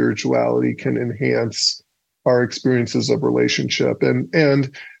how spirituality can enhance our experiences of relationship,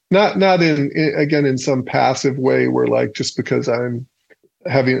 and not in some passive way where, like, just because I'm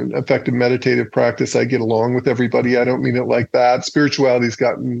having an effective meditative practice, I get along with everybody. I don't mean it like that. Spirituality's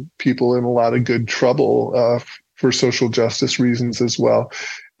gotten people in a lot of good trouble for social justice reasons as well.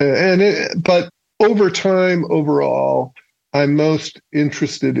 But over time, overall, I'm most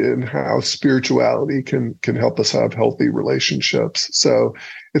interested in how spirituality can help us have healthy relationships. So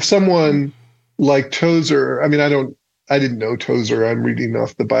if someone like Tozer, I mean, I didn't know Tozer, I'm reading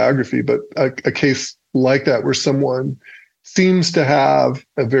off the biography, but a case like that where someone seems to have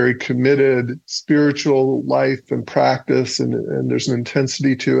a very committed spiritual life and practice, and there's an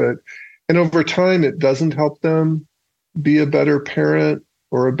intensity to it. And over time, it doesn't help them be a better parent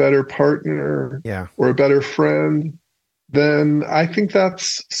or a better partner or a better friend, then I think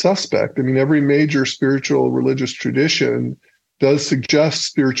that's suspect. I mean, every major spiritual religious tradition does suggest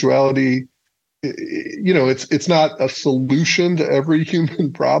spirituality. You know, it's not a solution to every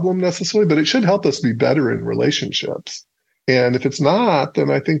human problem necessarily, but it should help us be better in relationships. And if it's not, then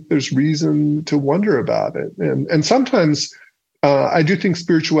I think there's reason to wonder about it. And sometimes I do think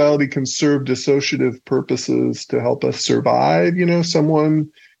spirituality can serve dissociative purposes to help us survive. You know,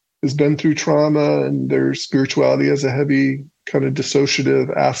 someone has been through trauma and their spirituality has a heavy kind of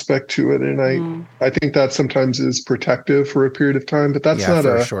dissociative aspect to it. And I think that sometimes is protective for a period of time, but that's not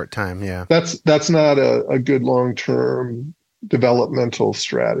for a short time. Yeah. That's not a good long-term developmental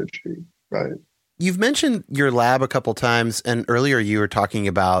strategy. Right. You've mentioned your lab a couple times, and earlier you were talking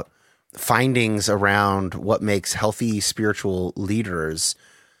about findings around what makes healthy spiritual leaders.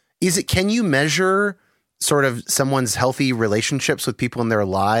 Can you measure sort of someone's healthy relationships with people in their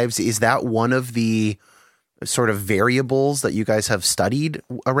lives? Is that one of the sort of variables that you guys have studied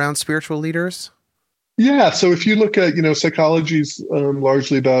around spiritual leaders? Yeah. So if you look at, psychology's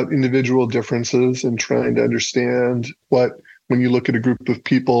largely about individual differences and trying to understand what, when you look at a group of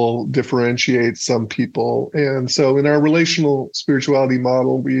people, differentiates some people. And so in our relational spirituality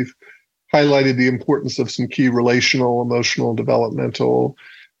model, we've highlighted the importance of some key relational, emotional, developmental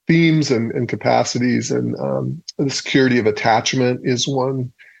themes and capacities. And the security of attachment is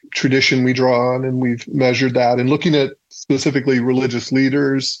one tradition we draw on, and we've measured that. And looking at specifically religious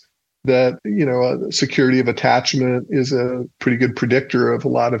leaders, that, security of attachment is a pretty good predictor of a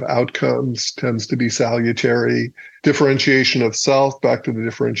lot of outcomes, tends to be salutary. Differentiation of self, back to the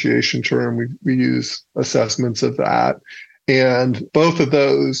differentiation term, we use assessments of that. And both of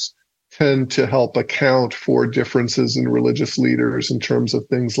those tend to help account for differences in religious leaders in terms of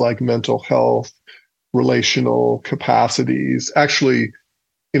things like mental health, relational capacities, actually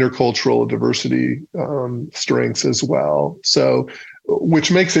intercultural diversity strengths as well. So,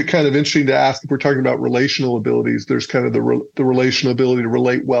 which makes it kind of interesting to ask, if we're talking about relational abilities, there's kind of the relational ability to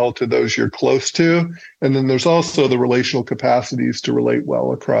relate well to those you're close to. And then there's also the relational capacities to relate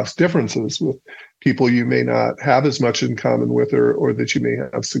well across differences with people you may not have as much in common with, or that you may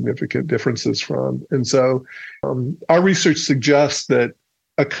have significant differences from. And so our research suggests that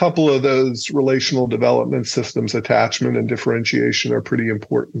a couple of those relational development systems, attachment and differentiation, are pretty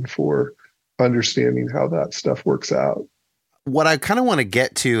important for understanding how that stuff works out. What I kind of want to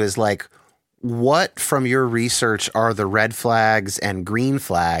get to is like, what from your research are the red flags and green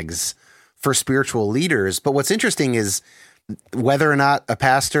flags for spiritual leaders? But what's interesting is whether or not a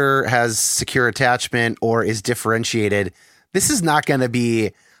pastor has secure attachment or is differentiated, this is not going to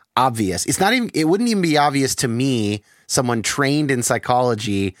be obvious. It wouldn't even be obvious to me, someone trained in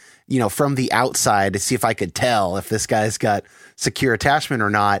psychology, from the outside, to see if I could tell if this guy's got secure attachment or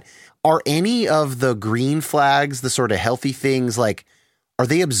not. Are any of the green flags, the sort of healthy things, like, are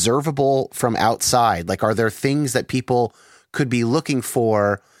they observable from outside? Like, are there things that people could be looking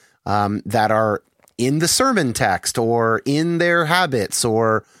for that are in the sermon text or in their habits,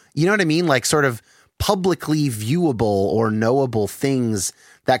 or, you know what I mean? Like, sort of publicly viewable or knowable things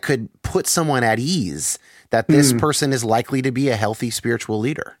that could put someone at ease that this person is likely to be a healthy spiritual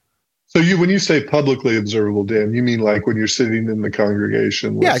leader. So when you say publicly observable, Dan, you mean like when you're sitting in the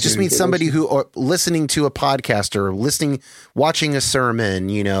congregation? Yeah, it just means somebody who, or listening to a podcast or watching a sermon,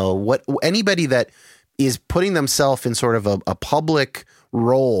 anybody that is putting themselves in sort of a public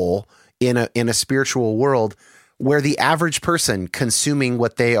role in a spiritual world where the average person consuming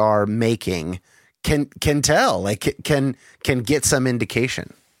what they are making can tell, like can get some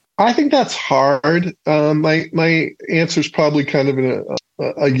indication. I think that's hard. My answer is probably kind of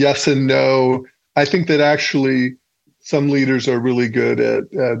a yes and no. I think that actually some leaders are really good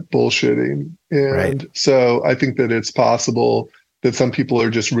at bullshitting. And so I think that it's possible that some people are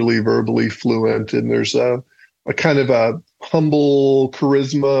just really verbally fluent, and there's a kind of a humble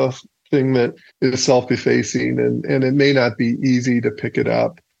charisma thing that is self-effacing, and it may not be easy to pick it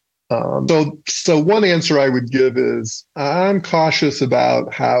up. So one answer I would give is I'm cautious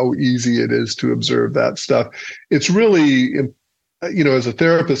about how easy it is to observe that stuff. It's really, as a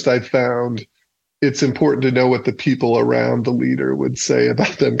therapist, I've found it's important to know what the people around the leader would say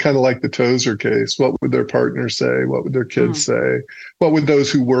about them, kind of like the Tozer case. What would their partner say? What would their kids say? What would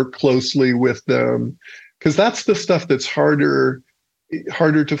those who work closely with them? Because that's the stuff that's harder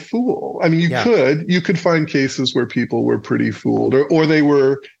to fool. I mean, you could find cases where people were pretty fooled, or they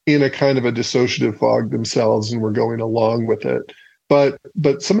were in a kind of a dissociative fog themselves and were going along with it. But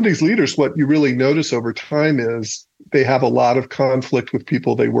some of these leaders, what you really notice over time is they have a lot of conflict with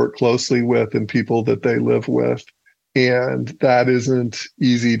people they work closely with and people that they live with. And that isn't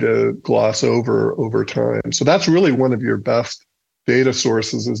easy to gloss over time. So that's really one of your best data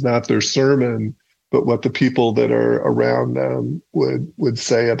sources, is not their sermon, but what the people that are around them would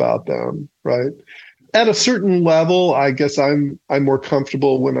say about them, right? At a certain level, I guess I'm more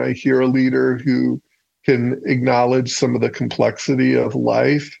comfortable when I hear a leader who can acknowledge some of the complexity of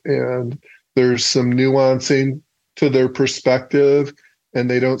life, and there's some nuancing to their perspective, and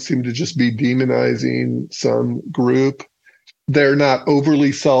they don't seem to just be demonizing some group. They're not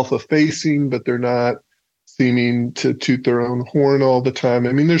overly self-effacing, but they're not seeming to toot their own horn all the time.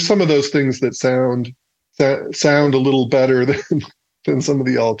 I mean, there's some of those things that sound a little better than some of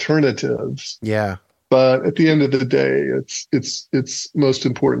the alternatives. Yeah. But at the end of the day, it's most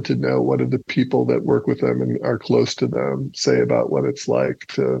important to know what do the people that work with them and are close to them say about what it's like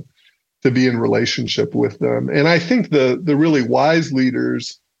to be in relationship with them. And I think the really wise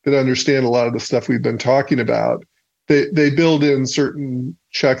leaders that understand a lot of the stuff we've been talking about, they build in certain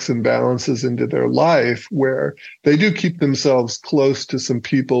checks and balances into their life where they do keep themselves close to some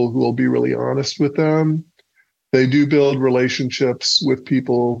people who will be really honest with them. They do build relationships with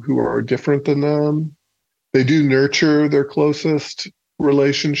people who are different than them. They do nurture their closest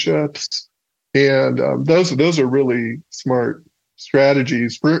relationships. And those are really smart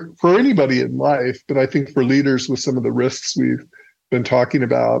strategies for anybody in life. But I think for leaders with some of the risks we've been talking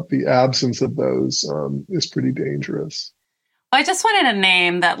about, the absence of those is pretty dangerous. Well, I just wanted to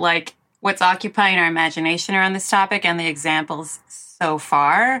name that, like, what's occupying our imagination around this topic and the examples so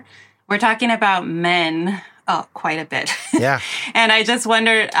far. We're talking about men quite a bit. Yeah. And I just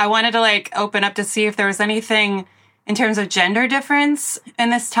wondered, I wanted to open up to see if there was anything in terms of gender difference in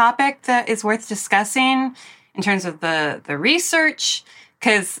this topic that is worth discussing in terms of the research,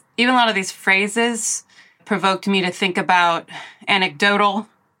 because even a lot of these phrases provoked me to think about anecdotal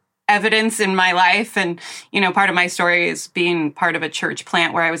evidence in my life. And, part of my story is being part of a church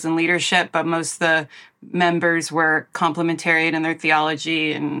plant where I was in leadership, but most of the members were complementarian in their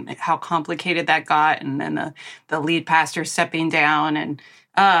theology and how complicated that got. And then the lead pastor stepping down and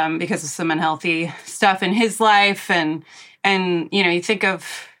because of some unhealthy stuff in his life. And you think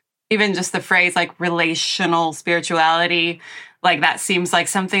of even just the phrase like relational spirituality, like that seems like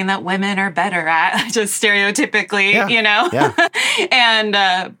something that women are better at, just stereotypically, Yeah.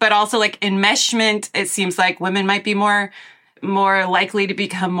 And, but also like enmeshment, it seems like women might be more likely to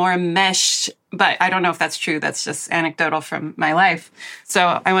become more enmeshed, but I don't know if that's true. That's just anecdotal from my life.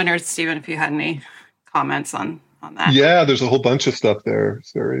 So I wondered, Stephen, if you had any comments on that. Yeah, there's a whole bunch of stuff there,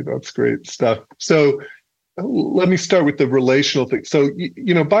 Sari. That's great stuff. So let me start with the relational thing. So,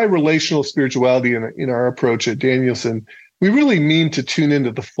 by relational spirituality in our approach at Danielson, we really mean to tune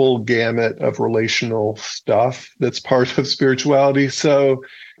into the full gamut of relational stuff that's part of spirituality. So,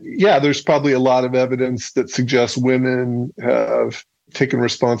 yeah, there's probably a lot of evidence that suggests women have taken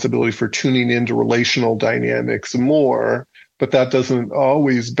responsibility for tuning into relational dynamics more, but that doesn't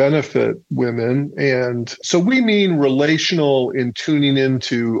always benefit women. And so we mean relational in tuning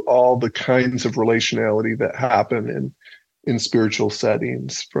into all the kinds of relationality that happen in spiritual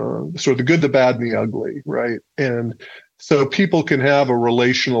settings, from sort of the good, the bad, and the ugly, right? And so people can have a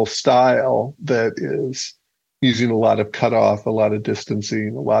relational style that is using a lot of cutoff, a lot of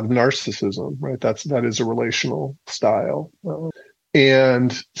distancing, a lot of narcissism, right? That is a relational style.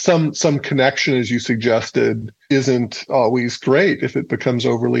 And some connection, as you suggested, isn't always great if it becomes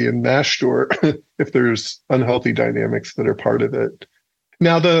overly enmeshed or if there's unhealthy dynamics that are part of it.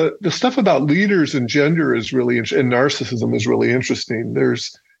 Now, the stuff about leaders and gender is really, and narcissism is really interesting.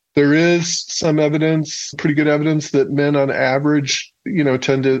 There is some evidence, pretty good evidence, that men on average,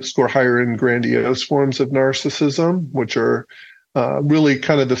 tend to score higher in grandiose forms of narcissism, which are really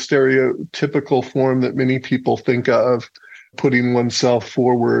kind of the stereotypical form that many people think of, putting oneself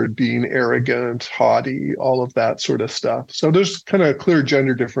forward, being arrogant, haughty, all of that sort of stuff. So there's kind of a clear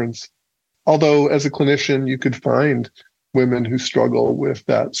gender difference. Although as a clinician, you could find women who struggle with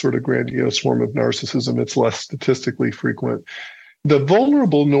that sort of grandiose form of narcissism. It's less statistically frequent. the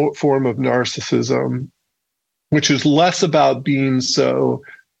vulnerable form of narcissism, which is less about being so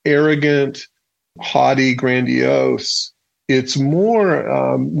arrogant, haughty, grandiose, it's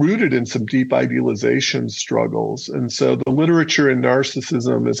more rooted in some deep idealization struggles. And so the literature in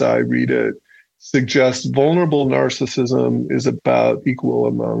narcissism, as I read it, suggests vulnerable narcissism is about equal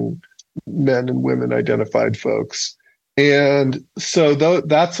among men and women identified folks. And so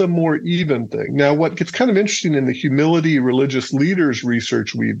that's a more even thing. Now, what gets kind of interesting in the humility religious leaders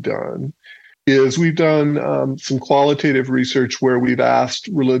research we've done is we've done some qualitative research where we've asked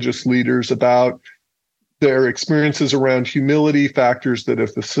religious leaders about their experiences around humility, factors that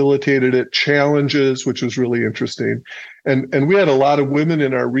have facilitated it, challenges, which was really interesting. And we had a lot of women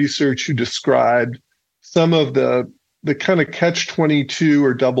in our research who described some of the kind of catch-22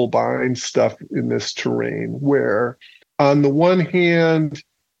 or double bind stuff in this terrain, where on the one hand,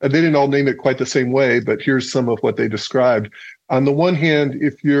 they didn't all name it quite the same way, but here's some of what they described. On the one hand,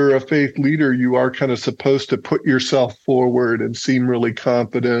 if you're a faith leader, you are kind of supposed to put yourself forward and seem really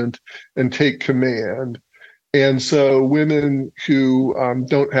confident and take command. And so women who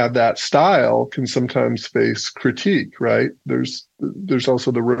don't have that style can sometimes face critique, right? There's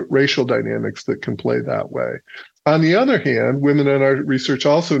also the racial dynamics that can play that way. On the other hand, women in our research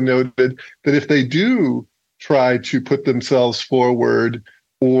also noted that if they do try to put themselves forward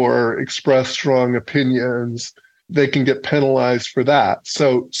or express strong opinions, they can get penalized for that.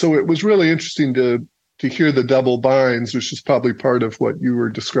 So it was really interesting to hear the double binds, which is probably part of what you were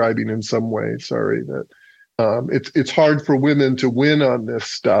describing in some way. Sorry, that it's hard for women to win on this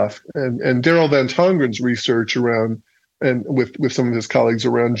stuff. And Daryl Van Tongren's research around, and with some of his colleagues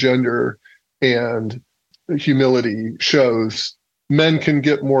around gender and humility, shows men can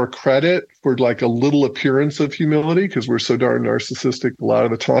get more credit for like a little appearance of humility because we're so darn narcissistic a lot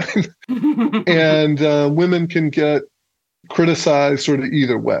of the time. And women can get criticized sort of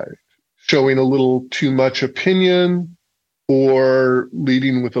either way, showing a little too much opinion or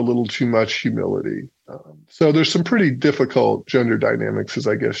leading with a little too much humility. So there's some pretty difficult gender dynamics, as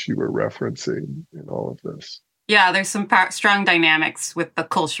I guess you were referencing in all of this. Yeah, there's some strong dynamics with the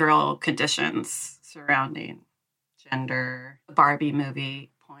cultural conditions surrounding gender. The Barbie movie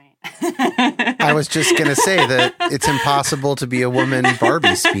point. I was just going to say that it's impossible to be a woman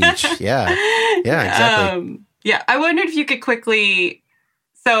Barbie speech. Yeah, exactly. Yeah, I wondered if you could quickly,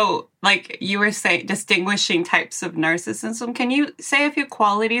 so like you were saying, distinguishing types of narcissism. Can you say a few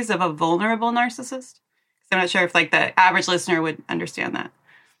qualities of a vulnerable narcissist? I'm not sure if like the average listener would understand that.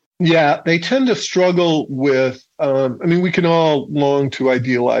 Yeah, they tend to struggle with, we can all long to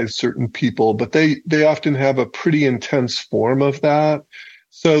idealize certain people, but they often have a pretty intense form of that.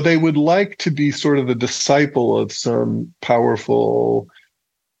 So they would like to be sort of the disciple of some powerful,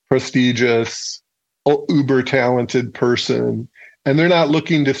 prestigious, uber talented person. And they're not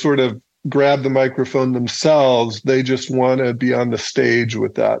looking to sort of grab the microphone themselves. They just want to be on the stage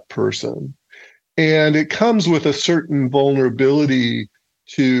with that person. And it comes with a certain vulnerability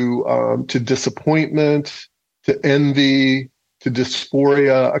to disappointment, to envy, to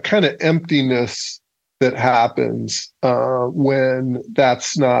dysphoria, a kind of emptiness that happens when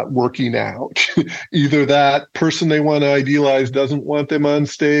that's not working out. Either that person they want to idealize doesn't want them on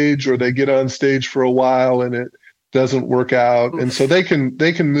stage, or they get on stage for a while and it doesn't work out. Oof. And so they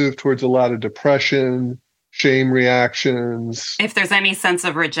can move towards a lot of depression, shame reactions. If there's any sense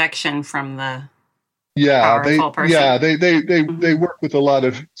of rejection from the powerful person. Yeah, they work with a lot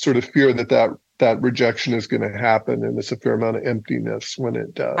of sort of fear that rejection is going to happen, and there's a fair amount of emptiness when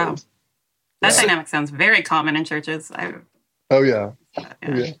it does. Wow. That dynamic sounds very common in churches.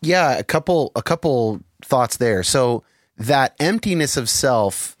 Yeah, a couple thoughts there. So that emptiness of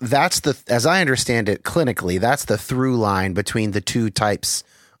self, that's as I understand it clinically, that's the through line between the two types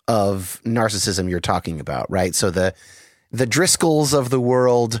of narcissism you're talking about, right? So the Driscolls of the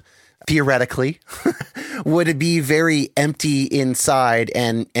world, theoretically, would be very empty inside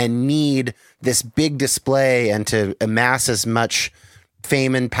and need this big display and to amass as much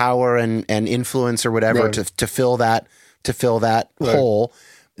fame and power and influence or whatever to fill that hole.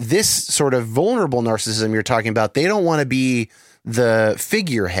 This sort of vulnerable narcissism you're talking about, they don't want to be the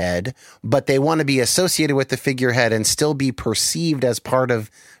figurehead, but they want to be associated with the figurehead and still be perceived as part of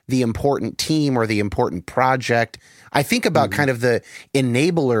the important team or the important project. I think about kind of the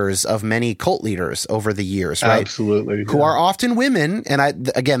enablers of many cult leaders over the years, right? Absolutely. Who are often women. And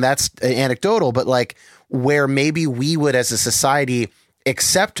again, that's anecdotal, but like where maybe we would as a society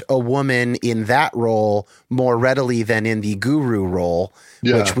accept a woman in that role more readily than in the guru role,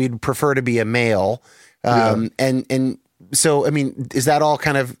 which we'd prefer to be a male. And So, I mean, is that all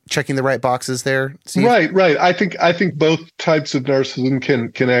kind of checking the right boxes there, Steve? Right. I think both types of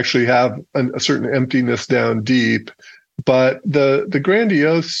narcissism can actually have a certain emptiness down deep, but the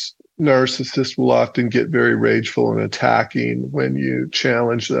grandiose narcissist will often get very rageful and attacking when you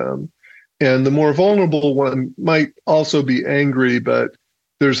challenge them. And the more vulnerable one might also be angry, but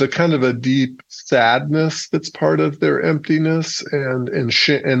there's a kind of a deep sadness that's part of their emptiness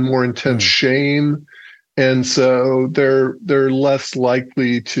and more intense shame. And so they're less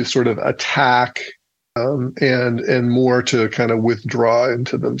likely to sort of attack and more to kind of withdraw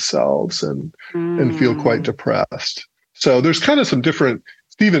into themselves and feel quite depressed. So there's kind of some different.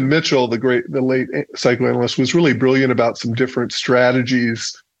 Stephen Mitchell, the late psychoanalyst, was really brilliant about some different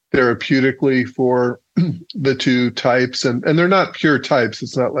strategies therapeutically for the two types, and they're not pure types.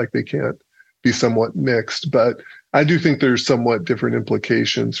 It's not like they can't be somewhat mixed, but I do think there's somewhat different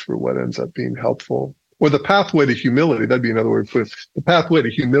implications for what ends up being helpful. Or the pathway to humility, that'd be another word for it. The pathway to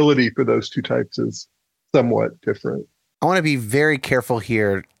humility for those two types is somewhat different. I want to be very careful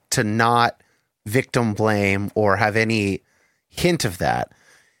here to not victim blame or have any hint of that.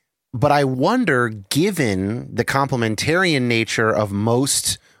 But I wonder, given the complementarian nature of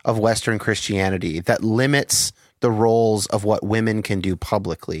most of Western Christianity that limits the roles of what women can do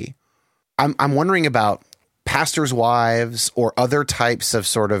publicly, I'm wondering about pastors' wives or other types of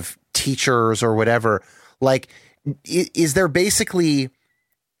sort of teachers or whatever. Like, is there basically,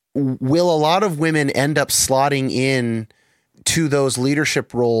 will a lot of women end up slotting in to those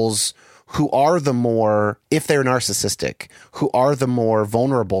leadership roles who are the more, if they're narcissistic, who are the more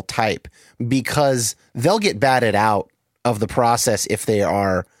vulnerable type, because they'll get batted out of the process if they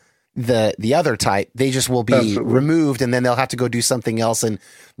are the other type? They just will be removed, and then they'll have to go do something else and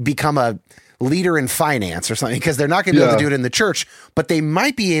become a leader in finance or something, because they're not going to be able to do it in the church, but they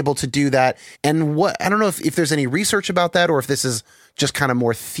might be able to do that. And I don't know if there's any research about that, or if this is just kind of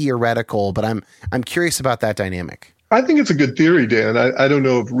more theoretical, but I'm curious about that dynamic. I think it's a good theory, Dan. I don't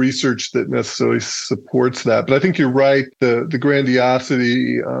know of research that necessarily supports that, but I think you're right. The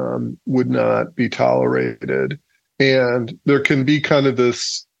grandiosity would not be tolerated. And there can be kind of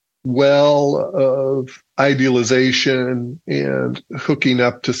this well of idealization and hooking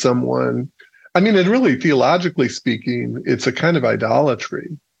up to someone. I mean, and really, theologically speaking, it's a kind of idolatry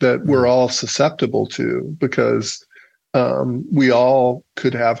that we're all susceptible to, because we all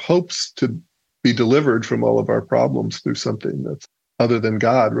could have hopes to be delivered from all of our problems through something that's other than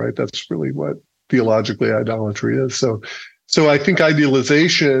God, right? That's really what theologically idolatry is. So I think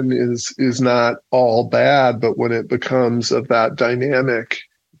idealization is not all bad, but when it becomes of that dynamic,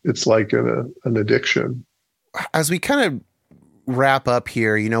 it's like an addiction. As we kind of wrap up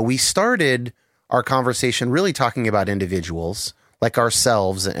here, we started our conversation really talking about individuals like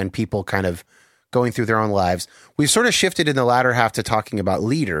ourselves and people kind of going through their own lives. We've sort of shifted in the latter half to talking about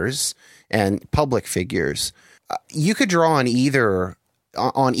leaders and public figures. You could draw on either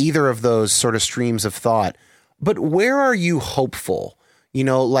of those sort of streams of thought, but where are you hopeful?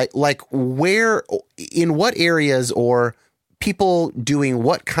 Like where, in what areas, or people doing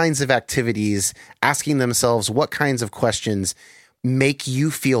what kinds of activities, asking themselves what kinds of questions make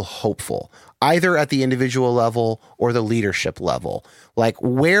you feel hopeful, either at the individual level or the leadership level? Like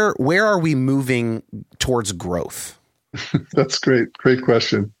where are we moving towards growth? That's great. Great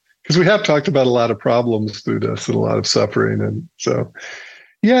question. Because we have talked about a lot of problems through this and a lot of suffering. And so,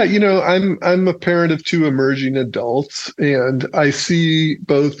 I'm a parent of two emerging adults, and I see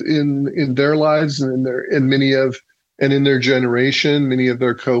both in their lives and in their generation, many of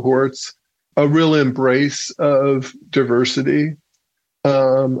their cohorts, a real embrace of diversity,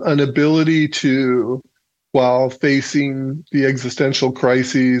 an ability to, while facing the existential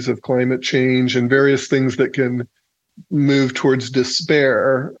crises of climate change and various things that can move towards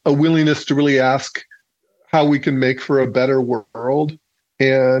despair, a willingness to really ask how we can make for a better world.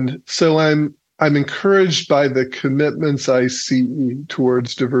 And so I'm encouraged by the commitments I see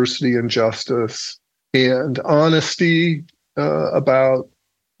towards diversity and justice and honesty about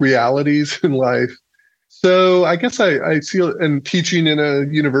realities in life. So I guess I see, and teaching in a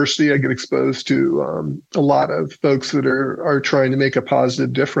university, I get exposed to a lot of folks that are trying to make a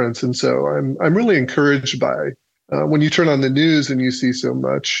positive difference. And so I'm really encouraged by when you turn on the news and you see so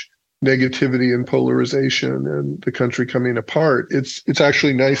much negativity and polarization and the country coming apart, it's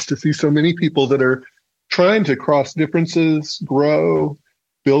actually nice to see so many people that are trying to cross differences, grow,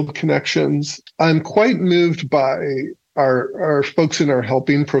 build connections. I'm quite moved by our folks in our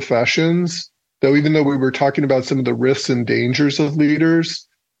helping professions, though, even though we were talking about some of the risks and dangers of leaders,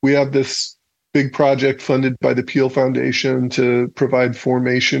 we have this big project funded by the Peel Foundation to provide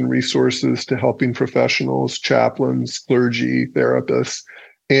formation resources to helping professionals, chaplains, clergy, therapists.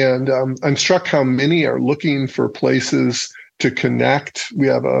 And I'm struck how many are looking for places to connect. We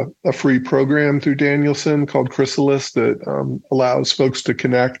have a free program through Danielson called Chrysalis that allows folks to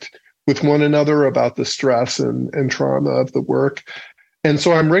connect with one another about the stress and trauma of the work. And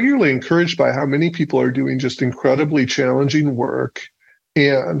so I'm regularly encouraged by how many people are doing just incredibly challenging work,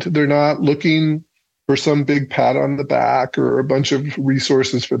 and they're not looking for some big pat on the back or a bunch of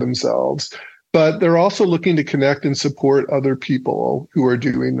resources for themselves, but they're also looking to connect and support other people who are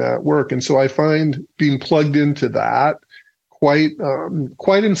doing that work. And so I find being plugged into that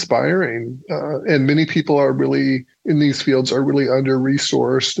quite inspiring. And many people are really in these fields are really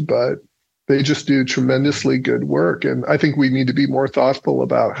under-resourced, but they just do tremendously good work. And I think we need to be more thoughtful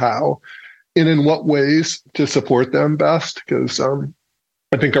about how and in what ways to support them best, because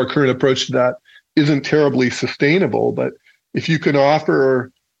I think our current approach to that isn't terribly sustainable. But if you can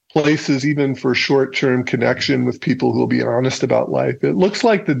offer places even for short-term connection with people who will be honest about life, it looks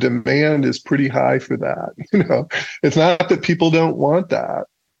like the demand is pretty high for that. It's not that people don't want that.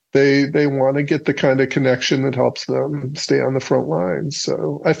 They want to get the kind of connection that helps them stay on the front lines.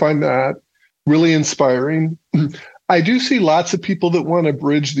 So I find that really inspiring. I do see lots of people that want to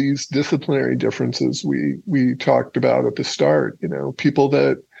bridge these disciplinary differences we talked about at the start. People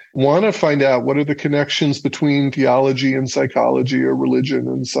that want to find out what are the connections between theology and psychology or religion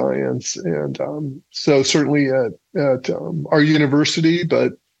and science. And so certainly at our university,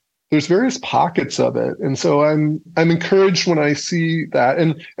 but there's various pockets of it. And so I'm encouraged when I see that.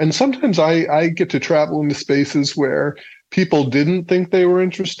 And sometimes I get to travel into spaces where people didn't think they were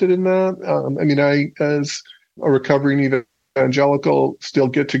interested in that. I, as a recovering evangelical, still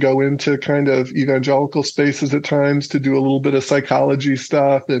get to go into kind of evangelical spaces at times to do a little bit of psychology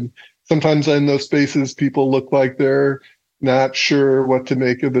stuff. And sometimes in those spaces, people look like they're not sure what to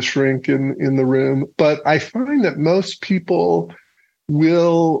make of the shrink in the room. But I find that most people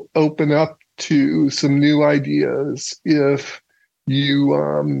will open up to some new ideas if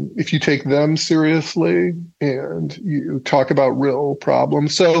you take them seriously and you talk about real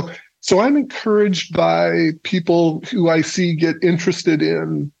problems. So I'm encouraged by people who I see get interested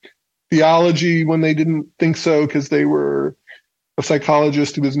in theology when they didn't think so because they were a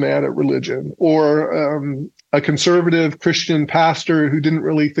psychologist who was mad at religion, or a conservative Christian pastor who didn't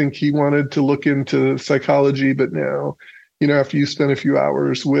really think he wanted to look into psychology, but now, after you spend a few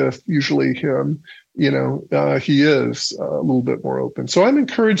hours with usually him, he is a little bit more open. So I'm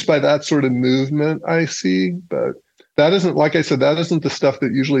encouraged by that sort of movement I see, but that isn't, like I said, that isn't the stuff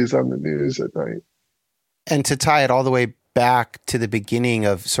that usually is on the news at night. And to tie it all the way back to the beginning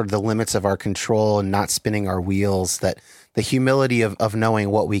of sort of the limits of our control and not spinning our wheels, that the humility of knowing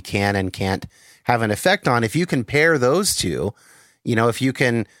what we can and can't have an effect on, if you compare those two, if you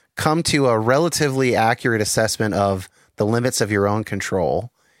can come to a relatively accurate assessment of the limits of your own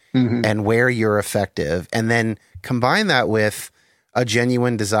control and where you're effective, and then combine that with a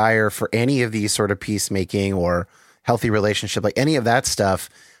genuine desire for any of these sort of peacemaking or healthy relationship, like any of that stuff.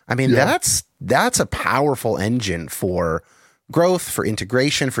 That's a powerful engine for growth, for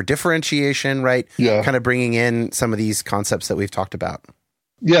integration, for differentiation, right? Yeah. Kind of bringing in some of these concepts that we've talked about.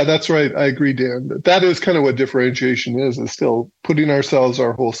 Yeah, that's right. I agree, Dan. That is kind of what differentiation is still putting our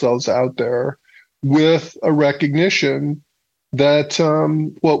whole selves out there with a recognition that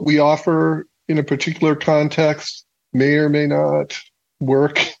what we offer in a particular context may or may not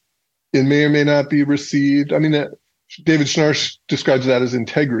work. It may or may not be received. David Schnarch describes that as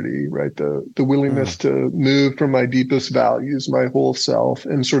integrity, right? The willingness to move from my deepest values, my whole self,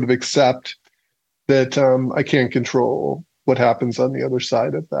 and sort of accept that I can't control what happens on the other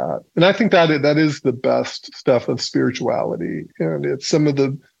side of that. And I think that is the best stuff of spirituality. And it's some of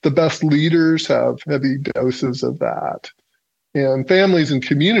the best leaders have heavy doses of that. And families and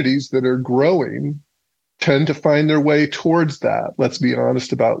communities that are growing tend to find their way towards that. Let's be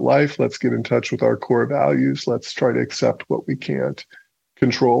honest about life. Let's get in touch with our core values. Let's try to accept what we can't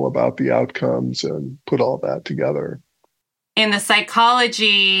control about the outcomes and put all that together. In the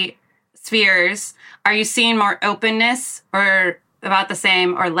psychology spheres, are you seeing more openness, or about the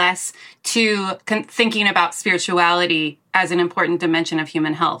same or less, to thinking about spirituality as an important dimension of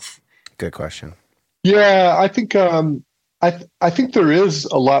human health? Good question. Yeah, I think I think there is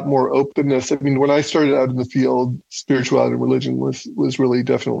a lot more openness. When I started out in the field, spirituality and religion was really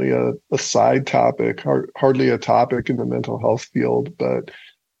definitely a side topic, hardly a topic in the mental health field. But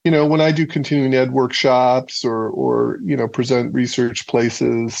when I do continuing ed workshops or present research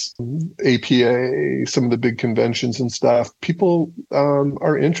places, APA, some of the big conventions and stuff, people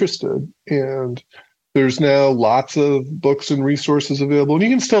are interested. And there's now lots of books and resources available. And you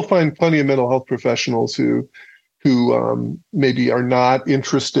can still find plenty of mental health professionals who maybe are not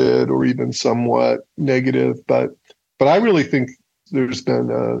interested or even somewhat negative. But I really think there's been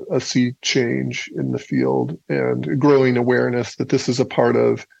a sea change in the field and a growing awareness that this is a part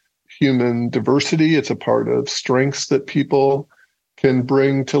of human diversity. It's a part of strengths that people can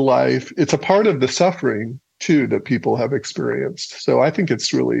bring to life. It's a part of the suffering, too, that people have experienced. So I think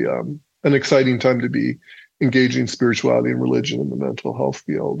it's really an exciting time to be engaging spirituality and religion in the mental health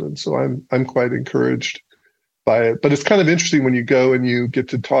field. And so I'm quite encouraged by it. But it's kind of interesting when you go and you get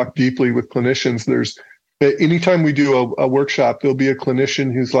to talk deeply with clinicians. Anytime we do a workshop, there'll be a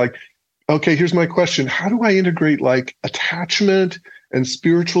clinician who's like, okay, here's my question. How do I integrate like attachment and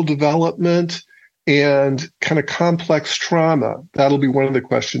spiritual development and kind of complex trauma? That'll be one of the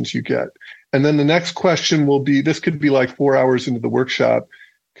questions you get. And then the next question will be, this could be like 4 hours into the workshop,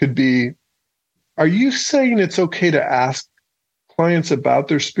 could be, are you saying it's okay to ask clients about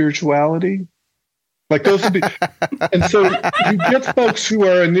their spirituality? Like those would be, and so you get folks who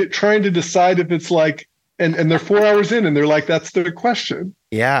are trying to decide if it's like, and they're 4 hours in and they're like, that's their question.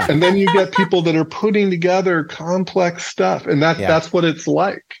 Yeah. And then you get people that are putting together complex stuff, and that's what it's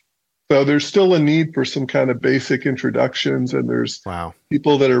like. So there's still a need for some kind of basic introductions, and there's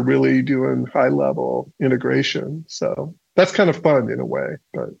people that are really doing high level integration. So that's kind of fun in a way.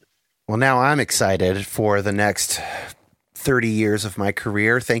 But well, now I'm excited for the next 30 years of my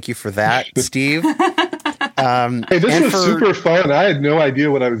career. Thank you for that, Steve. Hey, this was super fun. I had no idea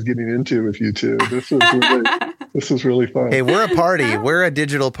what I was getting into with you two. This was really fun. Hey, we're a party. We're a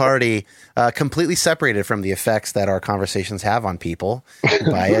digital party, completely separated from the effects that our conversations have on people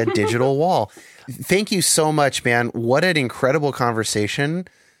by a digital wall. Thank you so much, man. What an incredible conversation.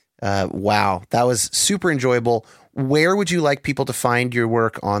 Wow, that was super enjoyable. Where would you like people to find your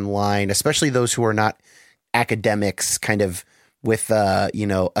work online, especially those who are not academics, kind of with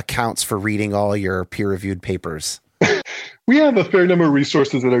accounts for reading all your peer-reviewed papers? We have a fair number of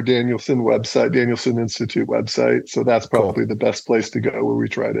resources at our Danielson Institute website. So that's probably the best place to go, where we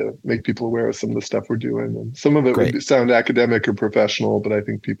try to make people aware of some of the stuff we're doing. And some of it would sound academic or professional, but I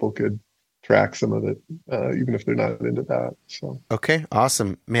think people could track some of it, even if they're not into that. So okay,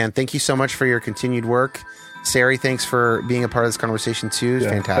 awesome, man. Thank you so much for your continued work. Sari, thanks for being a part of this conversation too.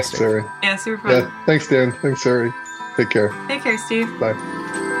 Fantastic. Thanks, Sari. Yeah, super fun. Yeah, thanks, Dan. Thanks, Sari. Take care. Take care, Steve. Bye.